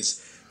Blue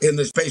Jays in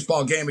this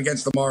baseball game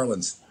against the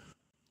Marlins?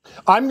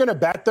 I'm going to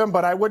bet them,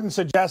 but I wouldn't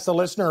suggest the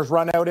listeners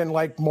run out and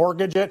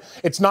mortgage it.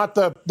 It's not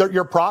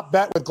your prop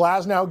bet with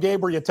Glasnow,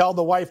 Gabe, where you tell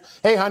the wife,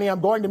 hey, honey, I'm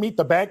going to meet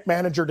the bank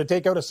manager to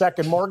take out a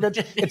second mortgage.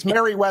 It's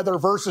Merriweather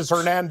versus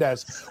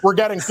Hernandez. We're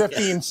getting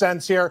 15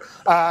 cents here.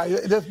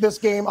 This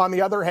game, on the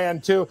other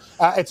hand, too,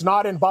 it's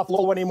not in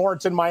Buffalo anymore.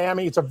 It's in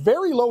Miami. It's a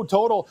very low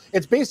total.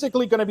 It's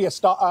basically going to be a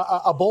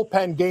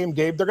bullpen game,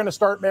 Gabe. They're going to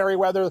start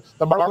Merriweather.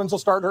 The Marlins will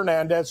start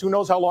Hernandez. Who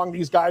knows how long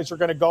these guys are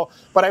going to go.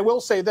 But I will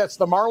say this.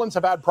 The Marlins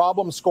have had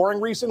problems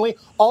scoring recently.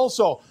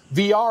 Also,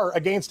 VR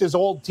against his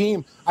old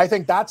team. I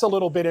think that's a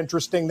little bit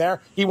interesting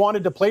there. He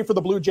wanted to play for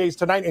the Blue Jays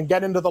tonight and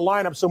get into the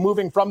lineup. So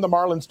moving from the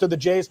Marlins to the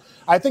Jays,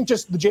 I think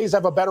just the Jays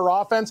have a better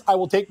offense. I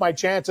will take my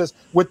chances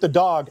with the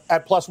dog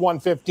at plus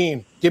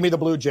 115. Give me the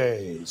Blue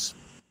Jays.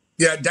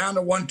 Yeah, down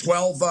to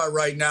 112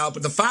 right now.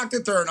 But the fact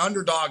that they're an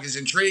underdog is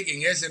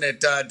intriguing, isn't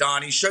it,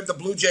 Donnie? Should the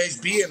Blue Jays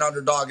be an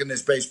underdog in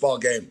this baseball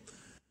game?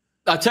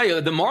 I'll tell you,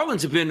 the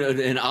Marlins have been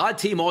an odd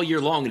team all year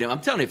long.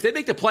 I'm telling you, if they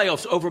make the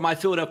playoffs over my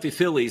Philadelphia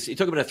Phillies, you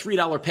talk about a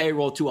 $3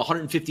 payroll to a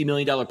 $150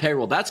 million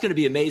payroll. That's going to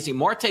be amazing.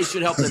 Marte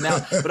should help them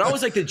out. But I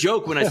always like to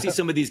joke when I see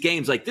some of these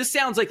games, this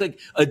sounds like a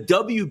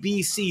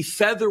WBC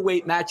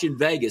featherweight match in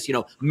Vegas.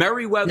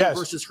 Merriweather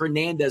versus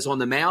Hernandez on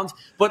the mound.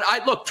 But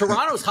look,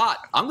 Toronto's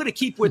hot. I'm going to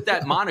keep with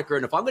that moniker.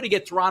 And if I'm going to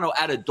get Toronto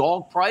at a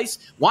dog price,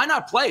 why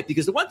not play it?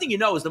 Because the one thing you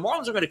know is the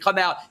Marlins are going to come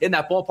out in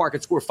that ballpark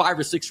and score 5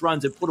 or 6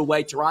 runs and put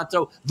away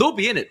Toronto. They'll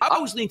be in it. I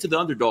always lean to the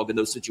underdog in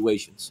those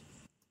situations.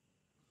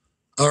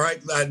 All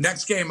right,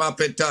 next game up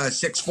at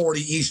 6:40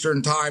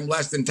 Eastern time,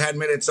 less than 10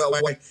 minutes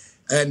away.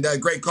 And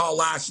great call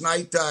last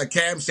night.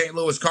 Cam, St.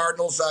 Louis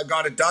Cardinals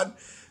got it done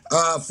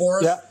for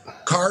us. Yeah.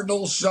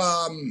 Cardinals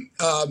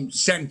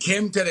send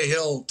Kim to the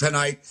hill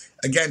tonight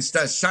against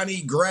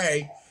Sonny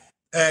Gray.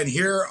 And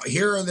here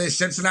are the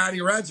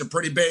Cincinnati Reds, a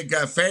pretty big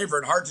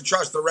favorite. Hard to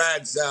trust the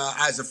Reds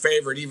as a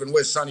favorite, even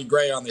with Sonny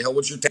Gray on the hill.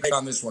 What's your take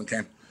on this one,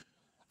 Cam?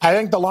 I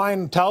think the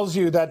line tells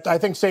you that I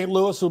think St.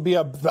 Louis will be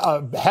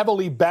a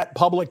heavily bet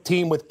public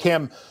team with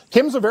Kim.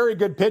 Kim's a very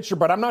good pitcher,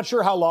 but I'm not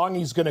sure how long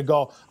he's going to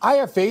go. I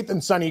have faith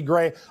in Sonny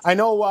Gray. I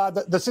know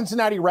the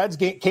Cincinnati Reds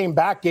came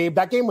back, Gabe.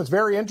 That game was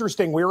very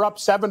interesting. We were up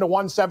 7-1,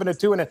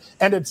 7-2, and it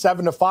ended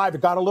 7-5.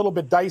 It got a little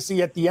bit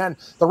dicey at the end.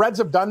 The Reds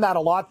have done that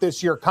a lot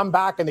this year, come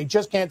back, and they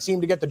just can't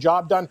seem to get the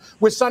job done.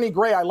 With Sonny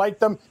Gray, I like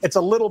them. It's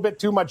a little bit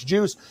too much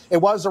juice. It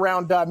was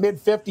around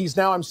mid-50s.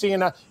 Now I'm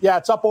seeing,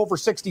 it's up over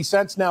 60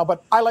 cents now,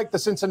 but I like the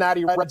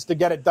Cincinnati Reds to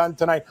get it done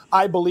tonight.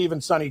 I believe in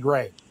Sonny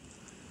Gray.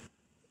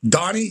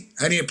 Donnie,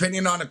 any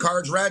opinion on the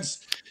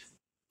Cards-Reds?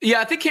 Yeah,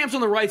 I think Cam's on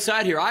the right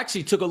side here. I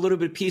actually took a little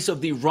bit piece of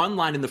the run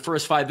line in the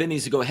first 5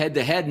 innings to go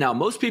head-to-head. Now,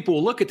 most people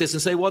will look at this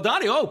and say, well,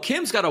 Donnie,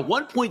 Kim's got a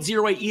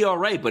 1.08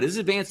 ERA, but his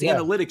advanced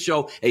analytics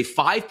show a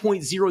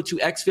 5.02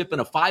 xFIP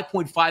and a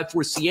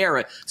 5.54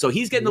 Sierra. So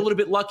he's getting a little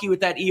bit lucky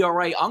with that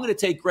ERA. I'm going to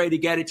take Gray to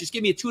get it. Just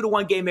give me a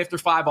 2-1 game after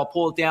 5. I'll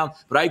pull it down.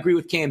 But I agree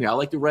with Cam here. I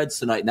like the Reds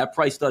tonight, and that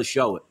price does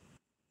show it.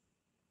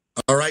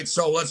 All right,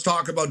 so let's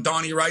talk about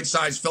Donnie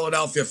Right-Side's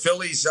Philadelphia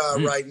Phillies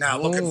right now,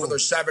 looking for their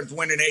 7th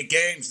win in 8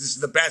 games. This is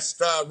the best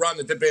run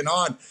that they've been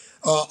on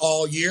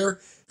all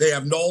year. They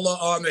have Nola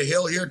on the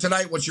hill here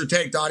tonight. What's your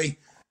take, Donnie?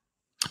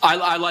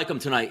 I like them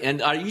tonight,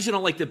 and I usually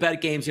don't like to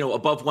bet games,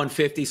 above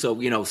 150. So,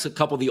 a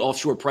couple of the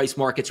offshore price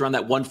markets around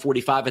that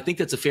 145. I think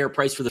that's a fair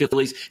price for the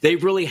Phillies. They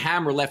really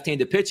hammer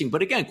left-handed pitching.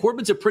 But again,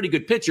 Corbin's a pretty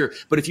good pitcher.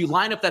 But if you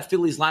line up that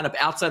Phillies lineup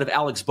outside of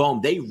Alex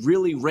Bohm, they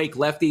really rake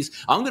lefties.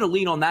 I'm going to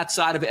lean on that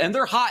side of it, and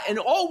they're hot. And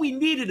all we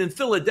needed in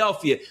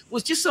Philadelphia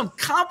was just some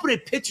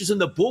competent pitchers in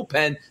the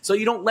bullpen, so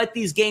you don't let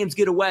these games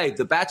get away.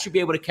 The bat should be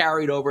able to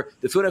carry it over.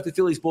 The Philadelphia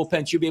Phillies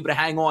bullpen should be able to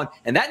hang on.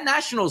 And that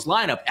Nationals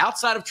lineup,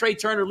 outside of Trey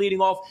Turner leading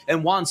off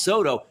and Juan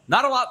Soto,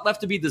 not a lot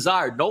left to be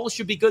desired. Nola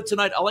should be good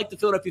tonight. I like the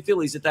Philadelphia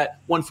Phillies at that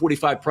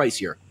 145 price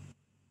here.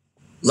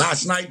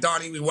 Last night,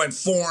 Donnie, we went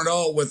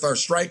 4-0 with our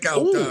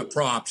strikeout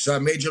props,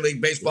 Major League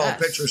Baseball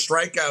pitcher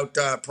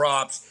strikeout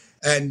props.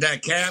 And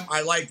Cam,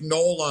 I like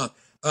Nola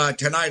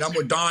tonight. I'm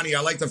with Donnie. I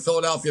like the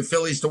Philadelphia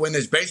Phillies to win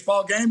this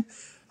baseball game.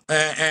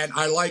 And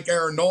I like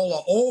Aaron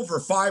Nola over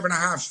 5.5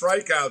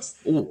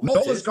 strikeouts.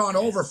 Nola's gone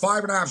over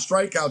 5.5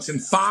 strikeouts in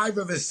 5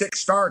 of his 6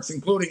 starts,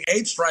 including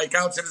 8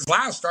 strikeouts in his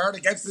last start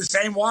against the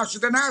same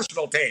Washington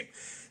national team.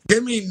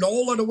 Give me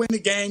Nola to win the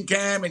game,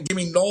 Cam, and give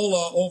me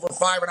Nola over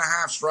 5.5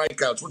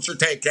 strikeouts. What's your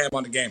take, Cam,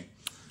 on the game?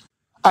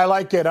 I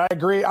like it. I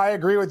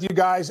agree with you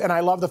guys, and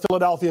I love the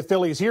Philadelphia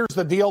Phillies. Here's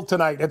the deal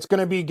tonight. It's going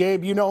to be,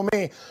 Gabe, you know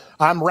me.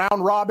 I'm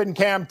round robin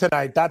Cam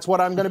tonight. That's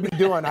what I'm going to be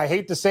doing. I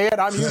hate to say it.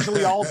 I'm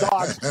usually all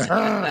dogs.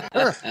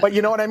 But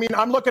you know what I mean?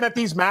 I'm looking at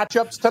these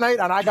matchups tonight,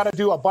 and I got to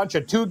do a bunch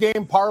of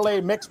 2-game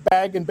parlay mixed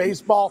bag in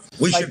baseball.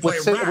 We should play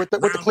with the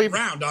Cleveland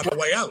round on the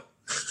way out.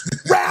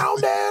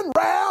 Round and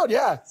round,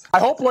 yeah. I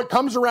hope what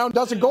comes around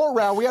doesn't go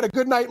around. We had a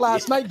good night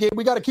last night, Gabe.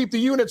 We got to keep the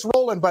units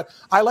rolling, but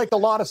I like a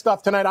lot of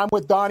stuff tonight. I'm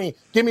with Donnie.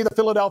 Give me the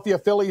Philadelphia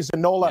Phillies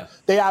and Nola. Yeah.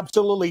 They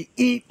absolutely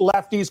eat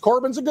lefties.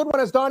 Corbin's a good one,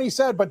 as Donnie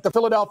said, but the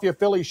Philadelphia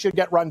Phillies should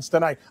get runs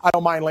tonight. I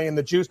don't mind laying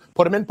the juice.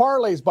 Put them in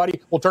parlays,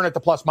 buddy. We'll turn it to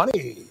plus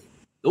money.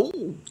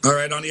 Ooh. All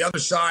right, on the other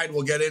side,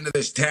 we'll get into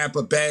this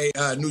Tampa Bay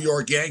New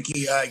York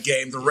Yankee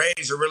game. The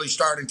Rays are really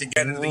starting to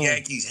get into the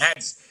Yankees'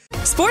 heads.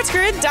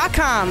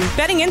 SportsGrid.com.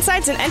 Betting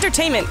insights and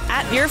entertainment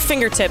at your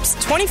fingertips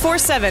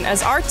 24/7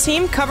 as our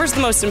team covers the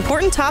most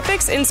important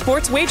topics in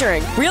sports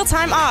wagering.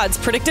 Real-time odds,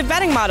 predictive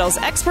betting models,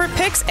 expert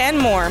picks, and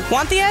more.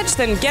 Want the edge?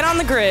 Then get on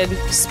the grid.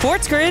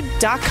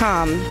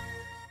 SportsGrid.com.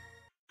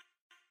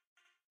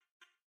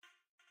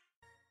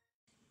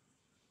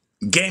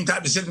 Game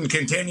time decision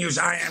continues.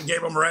 I am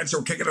Gabriel Morenz.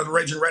 We're kicking to the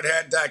Raging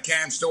Redhead,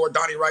 Cam Stewart,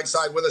 Donnie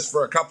Right-Side with us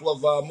for a couple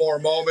of more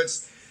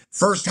moments.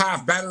 First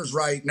half bettors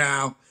right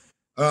now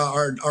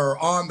are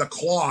on the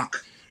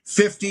clock,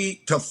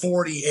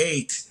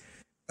 50-48.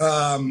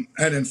 And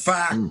in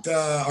fact,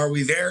 are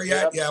we there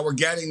yet? Yep. Yeah, we're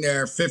getting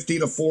there,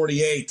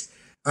 50-48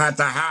 at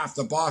the half.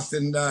 The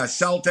Boston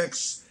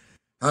Celtics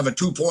have a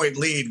 2-point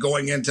lead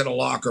going into the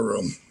locker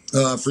room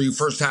for you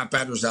first half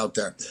bettors out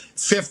there.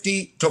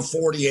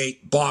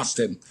 50-48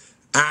 Boston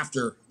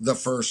after the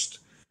first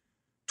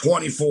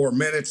 24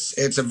 minutes.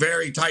 It's a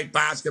very tight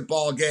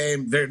basketball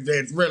game.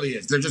 It really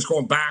is. They're just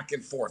going back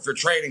and forth. They're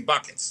trading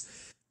buckets.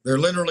 They're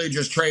literally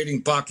just trading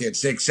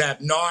buckets,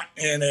 except not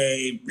in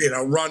a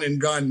run and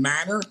gun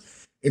manner.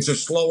 It's a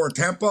slower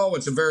tempo.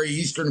 It's a very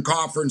Eastern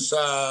Conference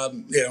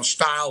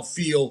style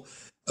feel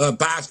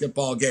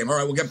basketball game. All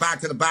right, we'll get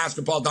back to the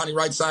basketball. Donnie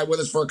Right-Side with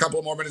us for a couple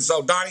of more minutes.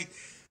 So Donnie,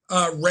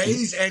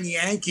 Rays and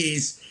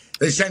Yankees,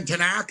 they send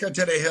Tanaka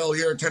to the hill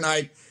here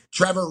tonight.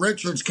 Trevor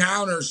Richards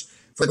counters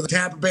for the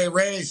Tampa Bay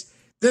Rays.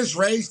 This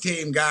Rays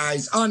team,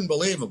 guys,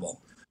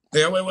 unbelievable.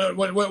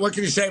 What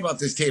can you say about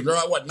this team? They're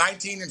at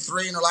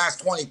 19-3 in their last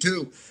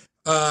 22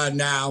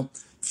 now,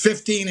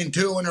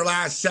 15-2 in their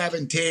last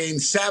 17,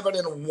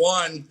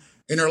 7-1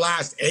 in their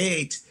last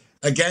 8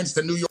 against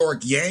the New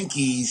York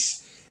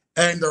Yankees.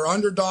 And they're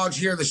underdogs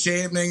here this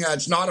evening.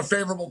 It's not a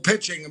favorable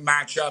pitching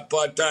matchup,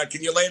 but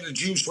can you lay the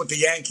juice with the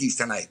Yankees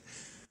tonight?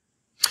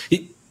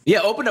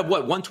 Yeah, opened up,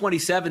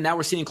 127. Now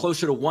we're seeing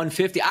closer to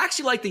 150. I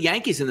actually like the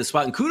Yankees in this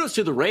spot, and kudos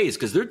to the Rays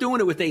because they're doing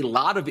it with a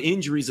lot of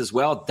injuries as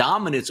well.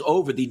 Dominance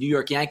over the New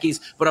York Yankees.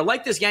 But I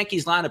like this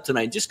Yankees lineup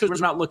tonight. Just because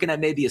we're not looking at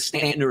maybe a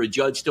Stanton or a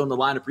Judge still in the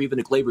lineup or even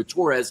a Gleyber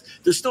Torres,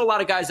 there's still a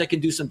lot of guys that can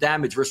do some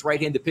damage versus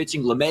right-handed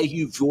pitching.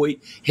 LeMahieu,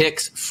 Voit,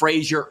 Hicks,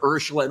 Frazier,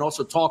 Urshela, and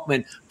also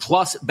Tauchman,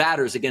 plus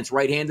batters against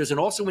right-handers.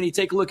 And also when you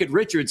take a look at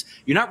Richards,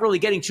 you're not really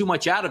getting too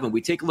much out of him. We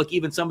take a look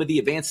even some of the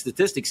advanced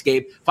statistics,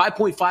 Gabe.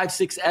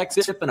 5.56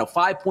 xFIP and a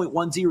 5.10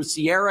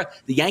 Sierra.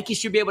 The Yankees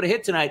should be able to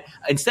hit tonight.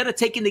 Instead of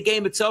taking the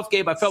game itself,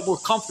 Gabe, I felt more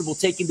comfortable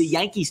taking the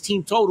Yankees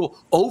team total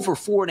over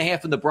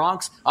 4.5 in the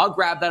Bronx. I'll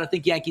grab that. I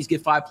think Yankees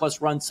get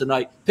 5+ runs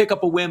tonight. Pick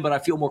up a win, but I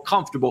feel more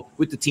comfortable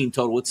with the team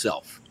total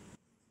itself.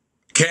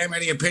 Cam,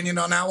 any opinion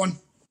on that one?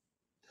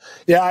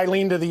 Yeah, I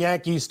lean to the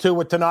Yankees, too,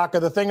 with Tanaka.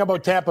 The thing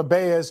about Tampa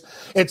Bay is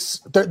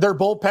their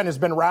bullpen has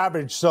been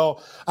ravaged, so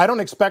I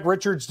don't expect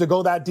Richards to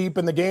go that deep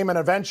in the game, and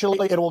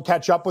eventually it will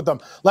catch up with them.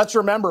 Let's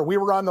remember, we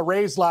were on the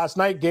Rays last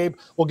night, Gabe.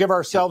 We'll give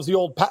ourselves the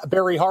old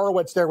Barry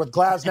Horowitz there with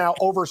Glasnow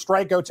over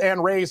strikeouts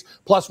and Rays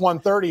plus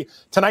 130.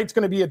 Tonight's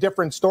going to be a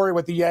different story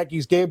with the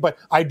Yankees, Gabe, but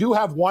I do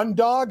have one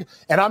dog,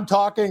 and I'm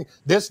talking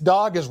this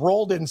dog is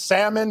rolled in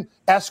salmon,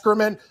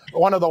 excrement,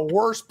 one of the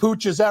worst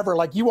pooches ever.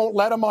 Like, you won't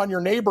let him on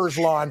your neighbor's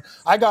lawn.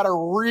 I got a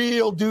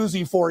real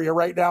doozy for you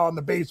right now on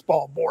the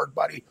baseball board,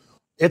 buddy.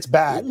 It's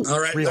bad. All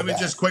right, let me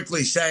just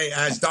quickly say,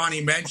 as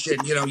Donnie mentioned,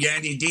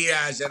 Yandy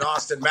Diaz and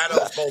Austin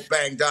Meadows both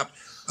banged up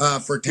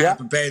for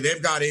Tampa Bay.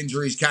 They've got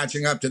injuries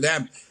catching up to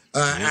them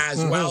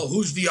as well.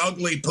 Who's the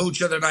ugly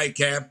pooch of the night,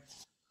 Cam?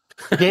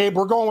 Gabe,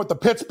 we're going with the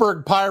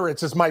Pittsburgh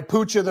Pirates as my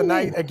pooch of the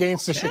night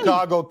against the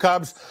Chicago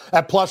Cubs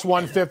at plus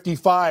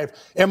 155.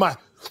 Am I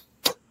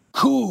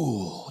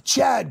cool?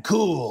 Chad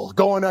Cool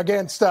going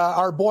against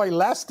our boy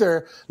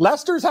Lester.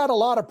 Lester's had a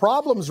lot of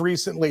problems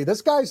recently.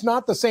 This guy's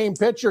not the same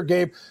pitcher,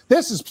 Gabe.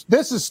 This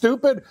is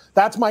stupid.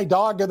 That's my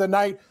dog of the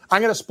night.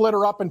 I'm going to split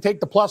her up and take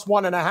the plus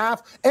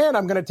 1.5, and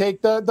I'm going to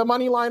take the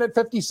money line at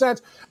 50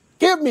 cents.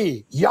 Give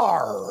me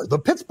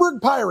the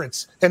Pittsburgh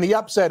Pirates, and the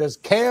upset is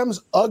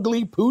Cam's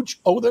ugly pooch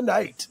of the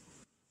night.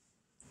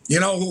 You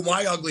know who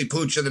my ugly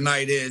pooch of the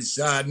night is?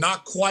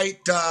 Not quite.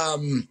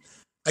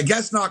 I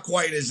guess not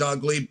quite as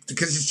ugly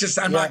because it's just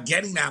I'm not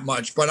getting that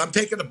much. But I'm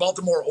taking the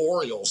Baltimore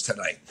Orioles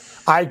tonight.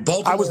 I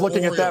was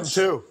looking at them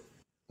too.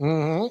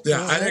 Mm-hmm.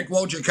 Yeah, I think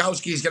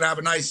Wojciechowski is going to have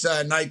a nice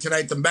night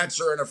tonight. The Mets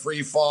are in a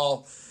free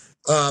fall.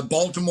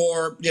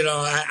 Baltimore,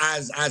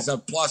 as a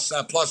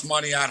plus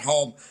money at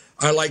home.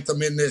 I like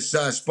them in this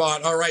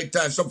spot. All right,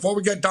 so before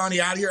we get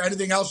Donnie out of here,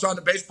 anything else on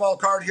the baseball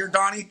card here,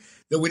 Donnie,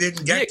 that we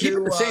didn't get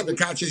to that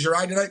catches your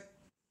eye tonight?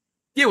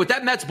 Yeah, with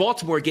that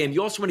Mets-Baltimore game,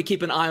 you also want to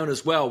keep an eye on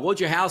as well.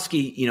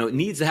 Wojciechowski,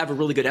 needs to have a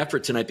really good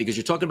effort tonight because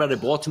you're talking about a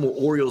Baltimore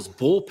Orioles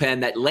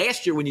bullpen that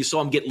last year when you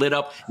saw him get lit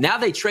up, now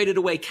they traded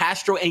away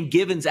Castro and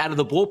Givens out of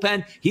the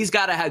bullpen. He's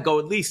got to go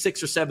at least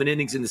 6 or 7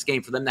 innings in this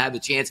game for them to have a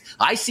chance.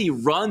 I see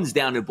runs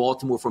down in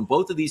Baltimore from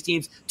both of these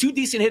teams. 2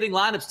 decent hitting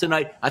lineups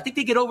tonight. I think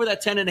they get over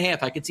that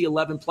 10.5. I could see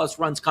 11+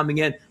 runs coming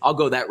in. I'll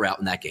go that route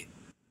in that game.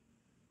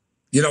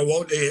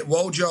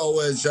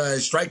 Wojo's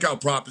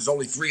strikeout prop is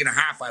only 3.5.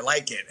 I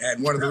like it.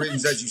 And one of the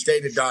reasons, as you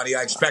stated, Donnie,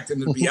 I expect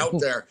him to be out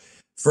there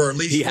for at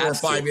least 4 or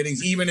 5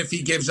 innings, even if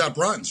he gives up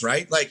runs,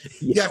 right?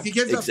 If he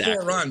gives up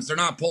 4 runs, they're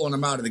not pulling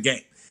him out of the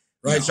game,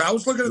 right? No. So I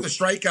was looking at the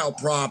strikeout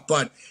prop,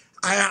 but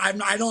I'm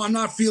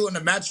not feeling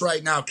the Mets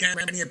right now. Cam,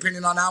 any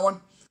opinion on that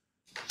one?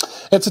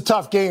 It's a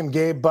tough game,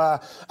 Gabe.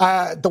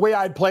 The way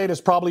I'd play it is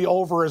probably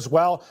over as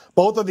well.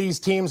 Both of these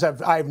teams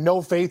I have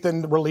no faith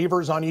in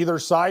relievers on either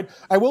side.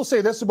 I will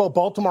say this about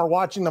Baltimore,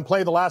 watching them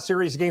play the last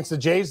series against the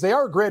Jays. They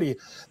are gritty.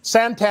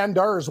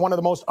 Santander is one of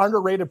the most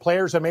underrated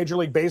players in Major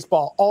League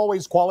Baseball,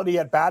 always quality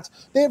at bats.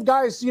 They have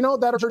guys,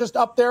 that are just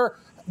up there.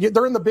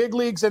 They're in the big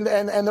leagues and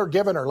they're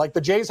giving her. Like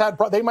the Jays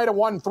they might have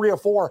won 3 or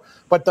 4,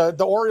 but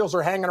the Orioles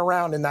are hanging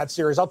around in that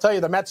series. I'll tell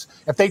you, the Mets,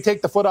 if they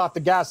take the foot off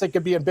the gas, they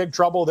could be in big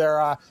trouble there.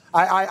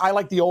 I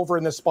like the over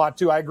in this spot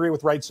too. I agree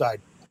with right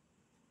side.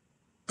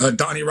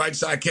 Donnie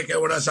Rightside kicking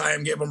it with us. I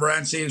am Gabe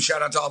Morency, and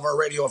shout out to all of our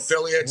radio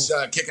affiliates,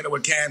 kicking it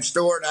with Cam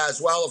Stewart as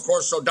well, of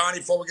course. So Donnie,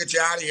 before we get you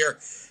out of here,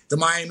 the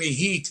Miami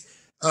Heat,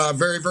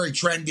 very, very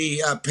trendy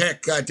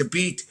pick to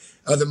beat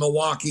the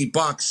Milwaukee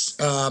Bucks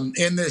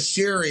in this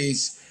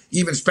series.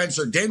 Even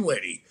Spencer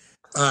Dinwiddie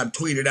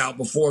tweeted out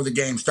before the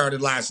game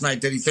started last night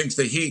that he thinks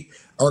the Heat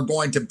are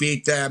going to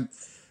beat them.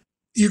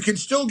 You can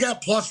still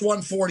get plus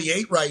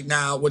 148 right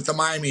now with the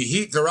Miami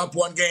Heat. They're up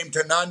 1-0.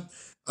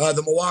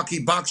 The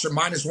Milwaukee Bucks are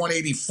minus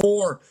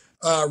 184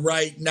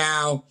 right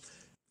now.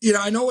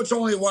 I know it's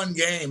only 1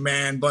 game,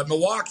 man, but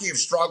Milwaukee have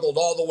struggled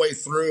all the way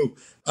through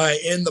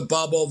in the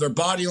bubble. Their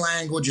body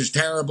language is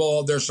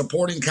terrible. Their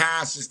supporting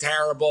cast is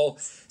terrible.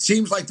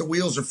 Seems like the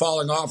wheels are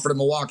falling off for the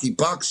Milwaukee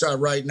Bucks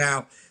right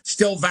now.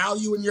 Still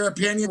value, in your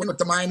opinion, with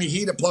the Miami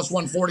Heat at plus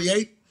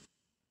 148?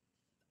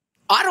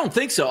 I don't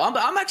think so.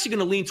 I'm actually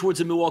going to lean towards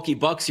the Milwaukee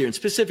Bucks here, and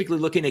specifically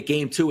looking at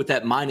Game 2 with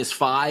that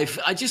 -5.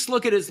 I just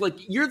look at it as like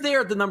you're there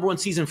at the number one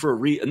seed for a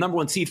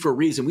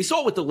reason. We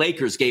saw it with the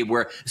Lakers, Gabe,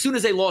 where as soon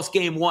as they lost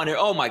Game 1,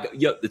 oh my God,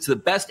 it's the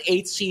best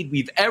 8th seed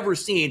we've ever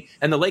seen,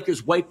 and the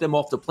Lakers wiped them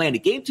off the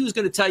planet. Game 2 is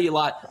going to tell you a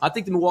lot. I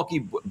think the Milwaukee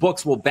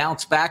Bucks will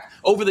bounce back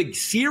over the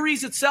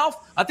series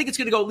itself. I think it's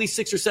going to go at least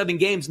 6 or 7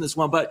 games in this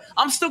one, but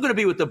I'm still going to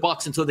be with the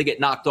Bucks until they get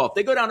knocked off.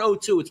 They go down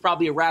 0-2, it's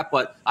probably a wrap,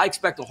 but I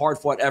expect a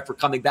hard-fought effort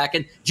coming back,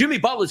 and Jimmy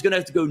Butler's going to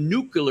have to go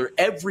nuclear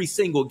every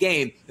single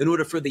game in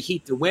order for the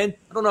Heat to win.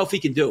 I don't know if he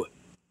can do it.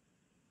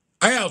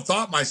 I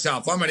outthought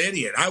myself. I'm an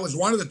idiot. I was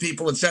one of the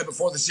people that said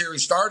before the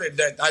series started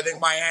that I think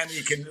Miami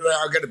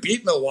are going to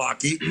beat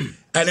Milwaukee.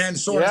 And then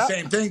sort of the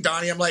same thing,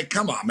 Donnie. I'm like,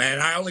 come on,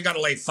 man. I only got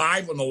to lay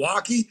 5 with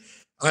Milwaukee.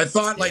 I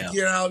thought,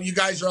 you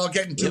guys are all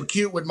getting too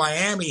cute with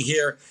Miami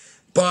here.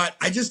 But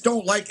I just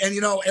don't like, and,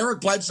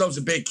 Eric Bledsoe's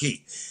a big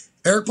key.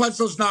 Eric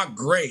Bledsoe's not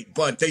great,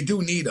 but they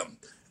do need him.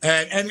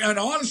 And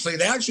honestly,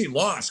 they actually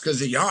lost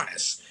because of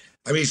Giannis.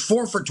 I mean, he's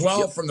 4 for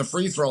 12 from the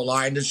free throw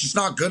line. It's just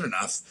not good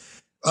enough.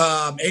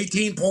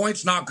 18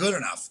 points, not good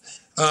enough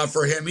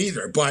for him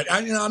either. But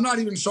I'm not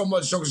even so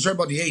concerned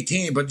about the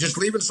 18, but just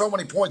leaving so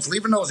many points,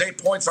 leaving those 8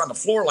 points on the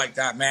floor like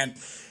that, man,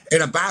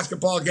 in a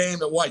basketball game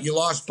that you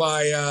lost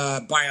by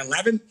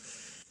 11.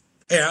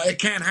 Yeah, it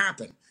can't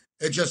happen.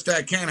 It just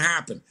can't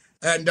happen.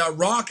 And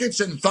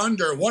Rockets and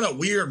Thunder, what a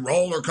weird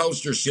roller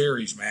coaster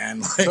series,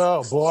 man.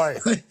 Oh boy.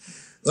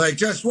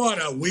 Just what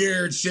a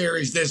weird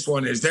series this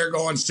one is. They're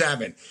going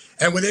 7.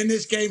 And within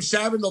this game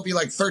 7, there'll be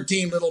like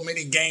 13 little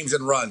mini games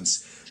and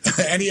runs.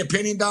 Any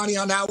opinion, Donnie,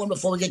 on that one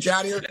before we get you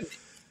out of here?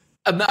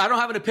 I don't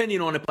have an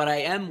opinion on it, but I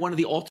am one of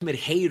the ultimate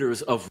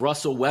haters of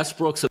Russell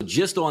Westbrook. So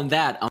just on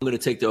that, I'm going to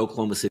take the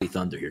Oklahoma City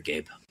Thunder here,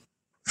 Gabe.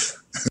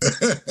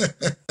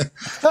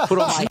 Put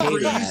on my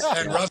hater hat.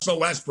 And Russell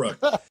Westbrook.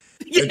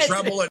 In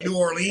trouble at New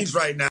Orleans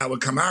right now with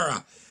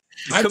Kamara.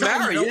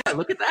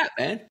 Look at that,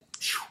 man.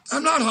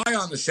 I'm not high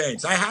on the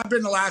Saints. I have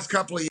been the last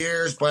couple of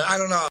years, but I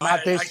don't know. I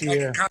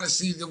can kind of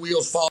see the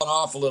wheels falling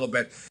off a little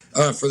bit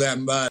for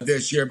them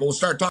this year. But we'll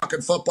start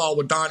talking football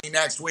with Donnie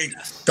next week.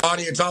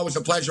 Donnie, it's always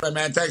a pleasure,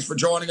 man. Thanks for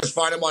joining us.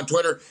 Find him on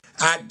Twitter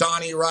at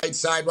Donnie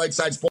Rightside,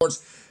 Rightside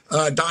Sports.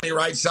 Donnie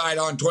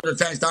Rightside on Twitter.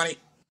 Thanks, Donnie.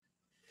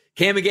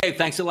 Cam and Gabe,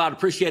 thanks a lot.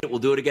 Appreciate it. We'll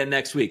do it again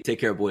next week. Take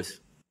care, boys.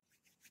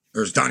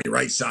 There's Donnie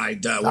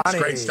Rightside. With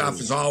great stuff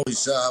as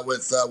always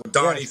with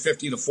Donnie,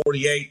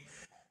 50-48.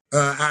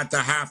 At the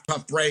half,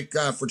 tough break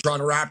for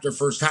Toronto Raptor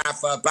first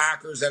half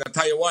backers. And I'll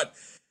tell you what,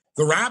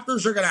 the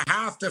Raptors are going to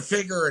have to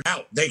figure it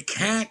out. They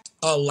can't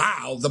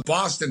allow the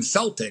Boston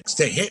Celtics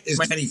to hit as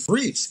many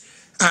threes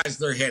as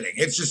they're hitting.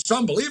 It's just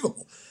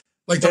unbelievable.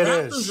 Like the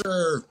Raptors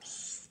are,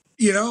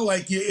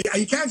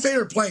 you can't say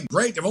they're playing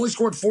great. They've only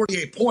scored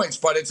 48 points,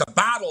 but it's a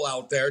battle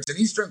out there. It's an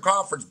Eastern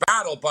Conference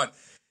battle, but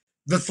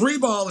the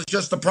 3-ball is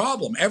just the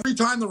problem. Every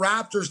time the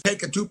Raptors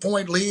take a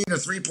 2-point lead, a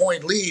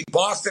 3-point lead,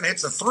 Boston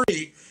hits a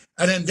 3,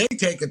 and then they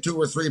take a 2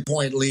 or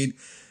 3-point lead.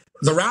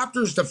 The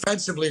Raptors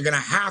defensively are going to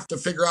have to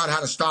figure out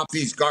how to stop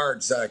these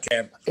guards,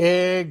 Cam.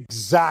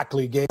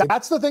 Exactly, Gabe.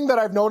 That's the thing that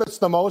I've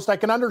noticed the most. I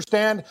can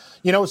understand,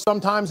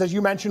 sometimes, as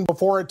you mentioned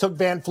before, it took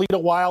Van Fleet a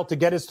while to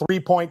get his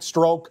 3-point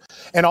stroke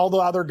and all the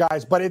other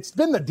guys, but it's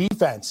been the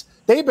defense.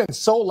 They've been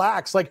so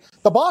lax. Like,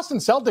 the Boston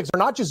Celtics are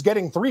not just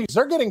getting threes.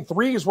 They're getting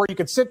threes where you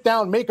could sit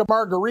down, make a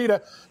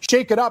margarita,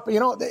 shake it up.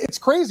 It's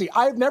crazy.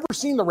 I've never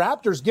seen the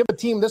Raptors give a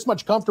team this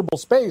much comfortable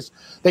space.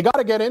 They got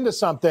to get into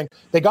something.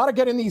 They got to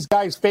get in these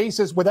guys'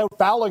 faces without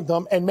fouling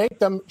them and make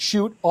them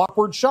shoot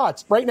awkward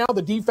shots. Right now,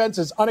 the defense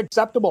is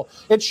unacceptable.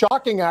 It's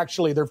shocking,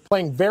 actually. They're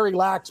playing very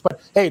lax,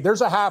 but hey,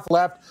 there's a half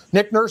left.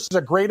 Nick Nurse is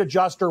a great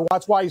adjuster.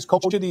 That's why he's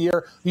coach of the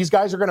year. These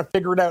guys are going to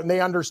figure it out, and they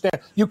understand.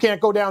 You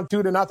can't go down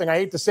 2-0. I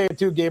hate to say it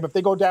too, Gabe. If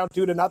they go down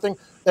 2-0,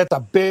 that's a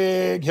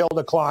big hill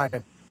to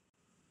climb.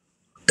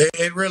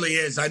 It really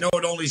is. I know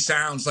it only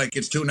sounds like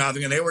it's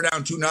 2-0, and they were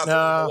down 2-0 with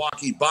the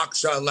Milwaukee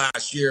Bucks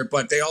last year,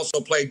 but they also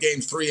played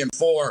games 3 and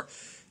 4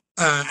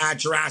 at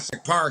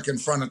Jurassic Park in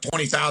front of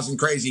 20,000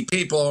 crazy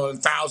people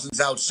and thousands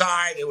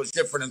outside. It was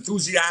different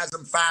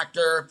enthusiasm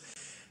factor.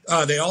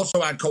 They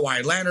also had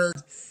Kawhi Leonard,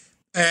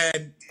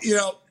 and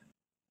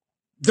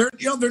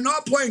they're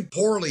not playing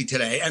poorly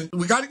today. And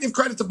we got to give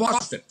credit to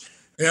Boston.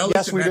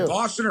 Yes, we do.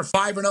 Boston are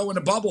 5-0 in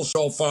the bubble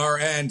so far,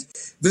 and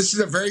this is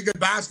a very good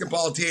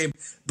basketball team.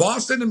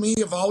 Boston, to me,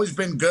 have always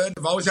been good.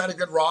 They've always had a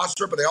good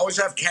roster, but they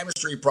always have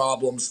chemistry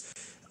problems.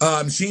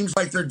 Seems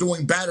like they're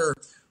doing better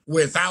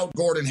without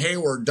Gordon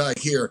Hayward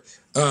here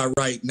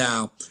right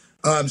now.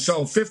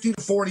 So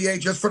 50-48,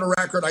 just for the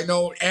record. I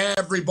know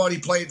everybody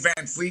played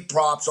Van Fleet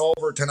props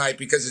over tonight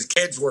because his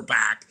kids were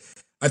back.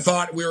 I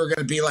thought we were going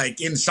to be like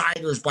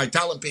insiders by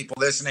telling people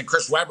this, and then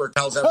Chris Webber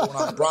tells everyone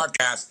on the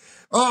broadcast,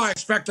 I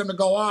expect him to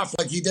go off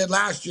like he did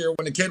last year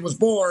when the kid was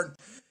born.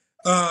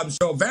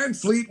 So Van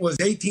Fleet was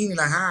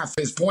 18.5,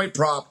 his point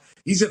prop.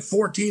 He's at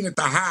 14 at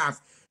the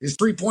half. His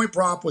 3-point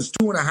prop was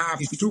 2.5.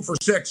 He's 2 for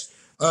 6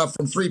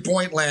 from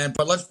 3-point land.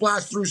 But let's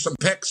blast through some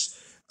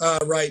picks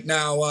right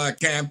now,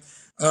 Cam.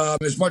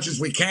 as much as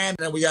we can.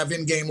 And we have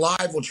In-Game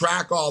Live. We'll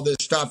track all this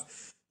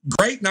stuff.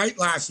 Great night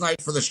last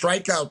night for the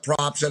strikeout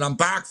props, and I'm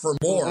back for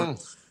more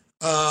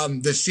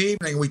this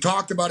evening. We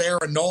talked about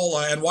Aaron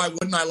Nola, and why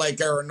wouldn't I like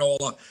Aaron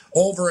Nola?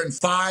 Over in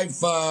 5.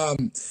 So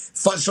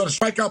the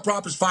strikeout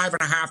prop is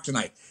 5.5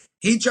 tonight.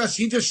 He just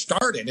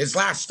started. His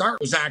last start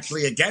was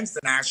actually against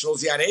the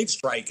Nationals. He had 8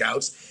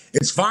 strikeouts.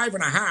 It's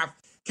 5.5.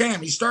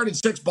 Cam, he started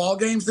 6 ball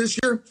games this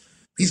year.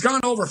 He's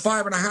gone over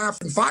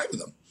 5.5 in 5 of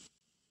them.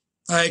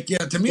 Like,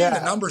 to me, the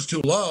number's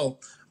too low.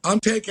 I'm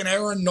taking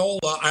Aaron Nola.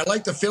 I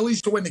like the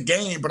Phillies to win the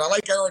game, but I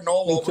like Aaron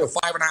Nola over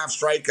 5.5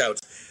 strikeouts.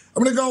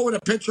 I'm going to go with a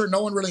pitcher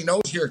no one really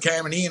knows here,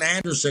 Cam, and Ian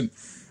Anderson,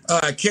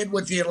 kid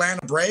with the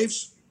Atlanta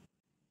Braves.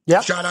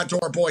 Yep. Shout out to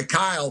our boy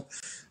Kyle.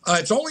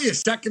 It's only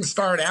his second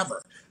start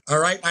ever. All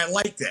right, I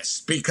like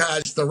this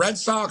because the Red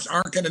Sox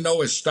aren't going to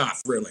know his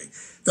stuff, really.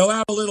 They'll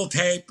have a little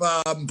tape,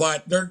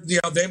 but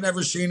they've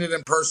never seen it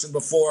in person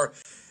before.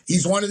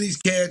 He's one of these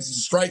kids.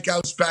 He's a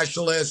strikeout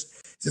specialist.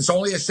 It's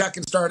only his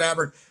second start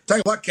ever. Tell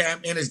you what,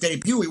 Cam, in his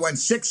debut, he went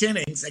 6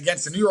 innings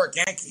against the New York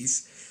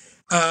Yankees.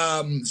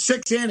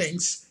 6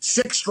 innings,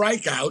 6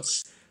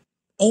 strikeouts,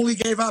 only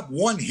gave up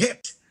 1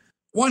 hit.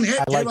 1 hit,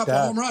 gave up a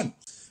home run.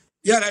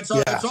 Yeah, that's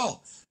all. That's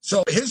all.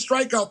 So his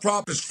strikeout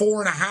prop is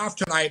 4.5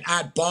 tonight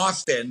at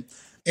Boston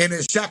in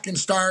his second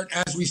start.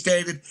 As we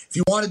stated, if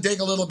you want to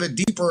dig a little bit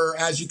deeper,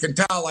 as you can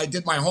tell, I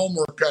did my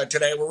homework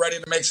today. We're ready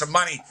to make some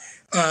money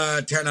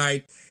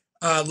tonight.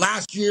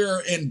 Last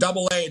year in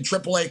AA and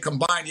AAA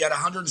combined, he had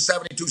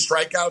 172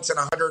 strikeouts and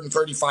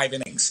 135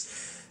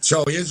 innings.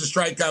 So he is a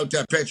strikeout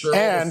pitcher, over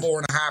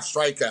 4.5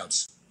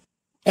 strikeouts.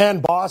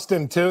 And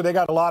Boston, too. They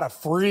got a lot of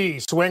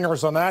free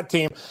swingers on that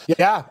team.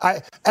 Yeah,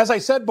 as I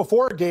said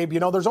before, Gabe,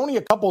 there's only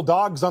a couple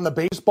dogs on the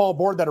baseball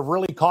board that have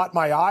really caught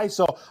my eye.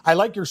 So I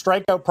like your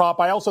strikeout prop.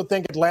 I also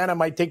think Atlanta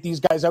might take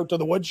these guys out to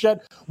the woodshed.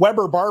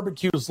 Weber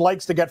Barbecues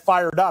likes to get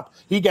fired up.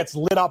 He gets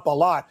lit up a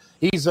lot.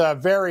 He's a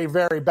very,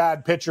 very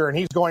bad pitcher, and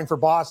he's going for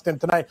Boston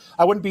tonight.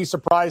 I wouldn't be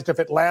surprised if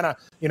Atlanta,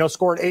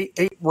 scored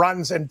eight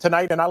runs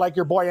tonight. And I like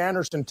your boy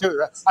Anderson, too.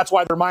 That's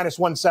why they're minus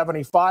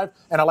 175,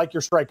 and I like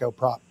your strikeout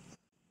prop.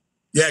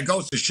 Yeah, it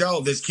goes to show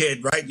this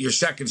kid, right? Your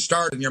second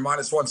start and you're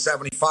minus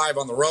 175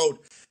 on the road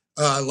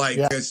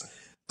this.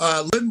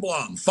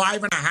 Lindblom,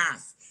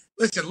 5.5.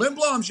 Listen,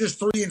 Lindblom's just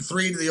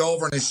 3-3 to the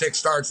over in his 6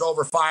 starts,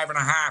 over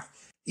 5.5.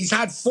 He's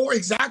had 4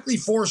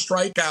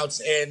 strikeouts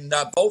in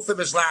both of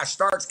his last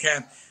starts,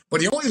 Ken, but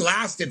he only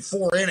lasted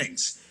 4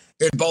 innings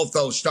in both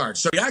those starts.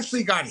 So he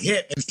actually got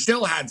hit and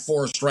still had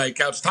 4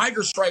 strikeouts.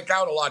 Tigers strike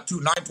out a lot, too,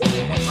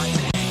 9.1 times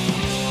a game.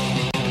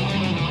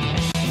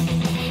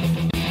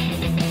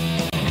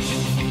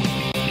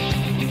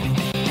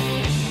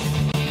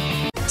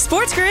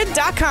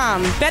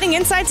 SportsGrid.com. Betting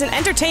insights and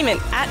entertainment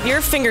at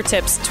your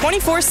fingertips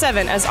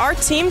 24/7 as our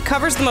team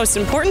covers the most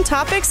important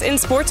topics in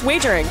sports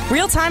wagering.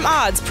 Real-time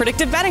odds,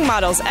 predictive betting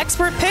models,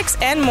 expert picks,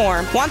 and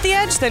more. Want the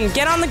edge? Then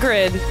get on the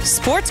grid.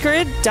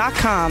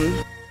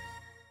 SportsGrid.com.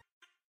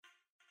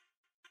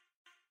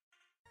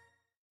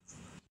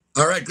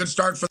 All right, good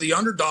start for the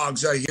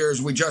underdogs here,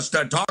 as we just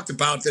talked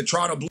about. The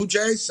Toronto Blue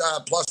Jays,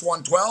 plus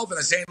 112, and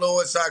the St.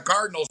 Louis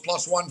Cardinals,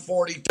 plus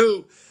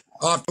 142.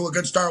 Off to a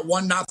good start,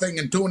 1-0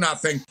 and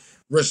 2-0,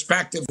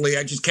 respectively.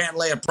 I just can't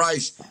lay a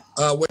price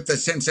with the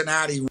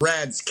Cincinnati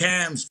Reds.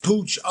 Cam's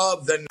pooch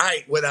of the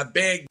night with a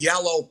big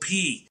yellow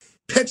P.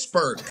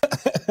 Pittsburgh.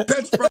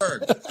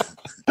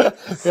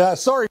 Yeah,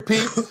 sorry,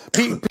 Pete.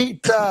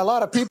 Pete, a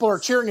lot of people are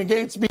cheering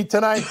against me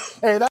tonight.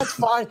 Hey, that's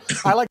fine.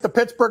 I like the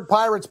Pittsburgh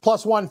Pirates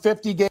plus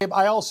 150, Gabe.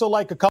 I also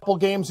like a couple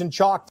games in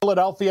chalk.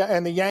 Philadelphia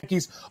and the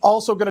Yankees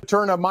also going to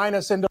turn a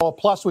minus into a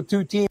plus with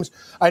 2 teams.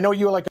 I know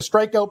you like a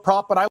strikeout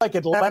prop, but I like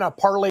Atlanta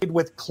parlayed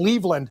with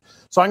Cleveland.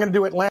 So I'm going to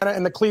do Atlanta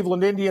and the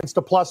Cleveland Indians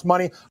to plus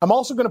money. I'm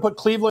also going to put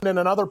Cleveland in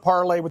another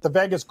parlay with the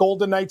Vegas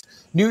Golden Knights,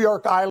 New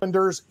York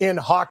Islanders in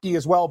hockey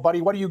as well,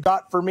 buddy. What do you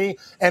got for me?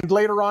 And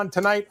later on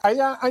tonight, you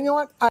know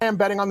what? I am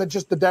betting on the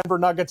Denver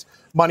Nuggets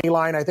money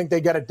line. I think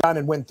they get it done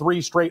and win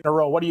 3 straight in a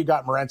row. What do you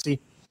got, Morency?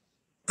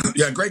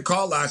 Yeah, great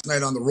call last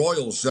night on the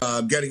Royals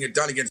getting it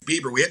done against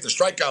Bieber. We hit the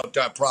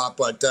strikeout prop,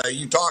 but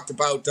you talked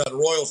about the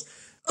Royals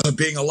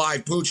being a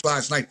live pooch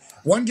last night.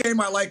 One game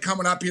I like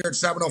coming up here at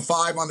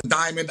 7:05 on the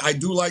Diamond. I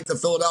do like the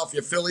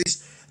Philadelphia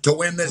Phillies to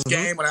win this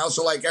game, and I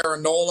also like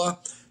Aaron Nola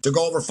to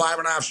go over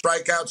 5.5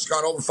 strikeouts. He's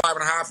gone over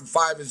 5.5 in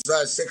 5 of his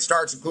 6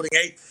 starts, including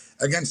 8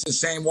 against the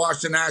same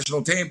Washington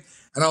National team.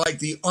 And I like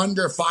the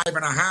under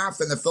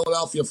 5.5 in the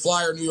Philadelphia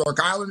Flyer New York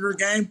Islander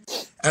game.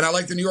 And I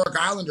like the New York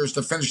Islanders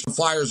to finish the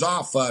Flyers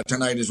off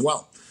tonight as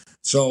well.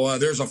 So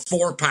there's a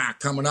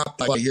 4-pack coming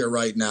up here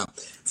right now.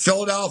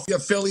 Philadelphia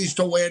Phillies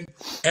to win,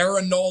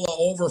 Aaron Nola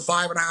over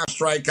 5.5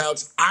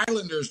 strikeouts,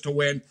 Islanders to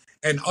win,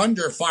 and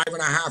under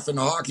 5.5 in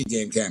the hockey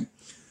game, Cam.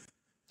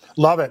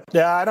 Love it.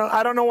 Yeah,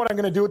 I don't know what I'm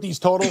going to do with these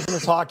totals in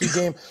this hockey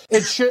game.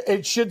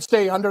 It should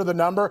stay under the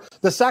number.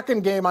 The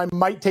second game, I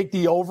might take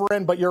the over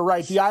in, but you're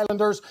right. The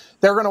Islanders,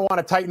 they're going to want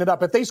to tighten it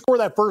up. If they score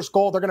that first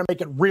goal, they're going to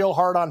make it real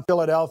hard on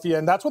Philadelphia,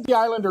 and that's what the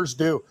Islanders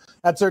do.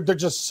 They're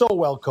just so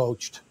well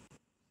coached.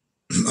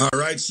 All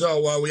right,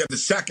 so we have the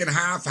second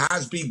half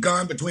has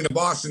begun between the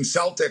Boston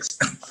Celtics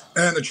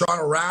and the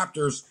Toronto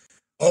Raptors.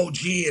 OG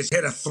has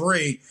hit a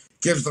 3,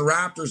 gives the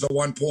Raptors a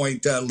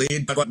 1-point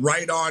lead. But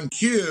right on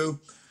cue,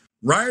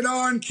 there's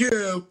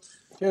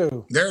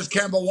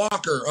Kemba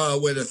Walker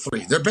with a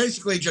 3. They're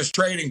basically just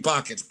trading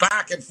buckets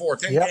back and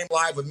forth. In-game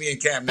live with me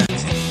and Cam next.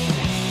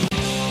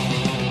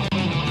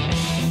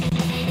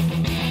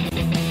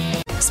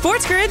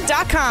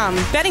 SportsGrid.com.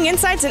 Betting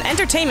insights and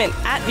entertainment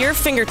at your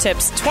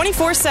fingertips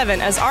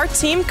 24/7 as our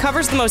team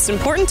covers the most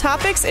important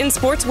topics in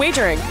sports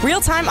wagering.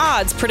 Real-time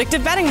odds,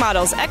 predictive betting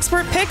models,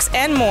 expert picks,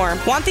 and more.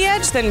 Want the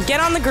edge? Then get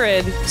on the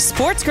grid.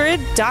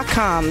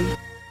 SportsGrid.com.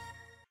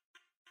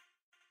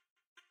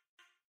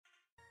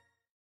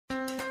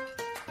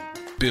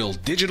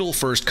 Build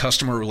digital-first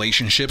customer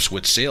relationships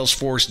with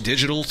Salesforce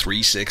Digital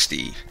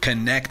 360.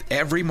 Connect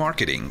every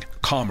marketing,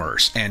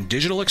 commerce, and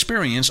digital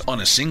experience on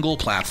a single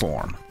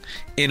platform.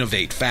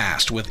 Innovate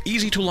fast with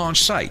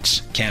easy-to-launch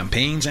sites,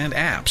 campaigns, and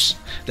apps.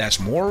 That's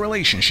more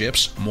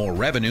relationships, more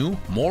revenue,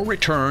 more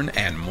return,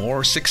 and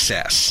more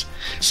success.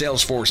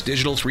 Salesforce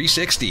Digital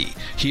 360.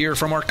 Hear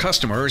from our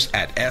customers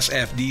at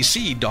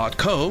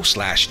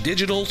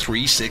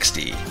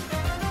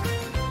sfdc.co/digital360.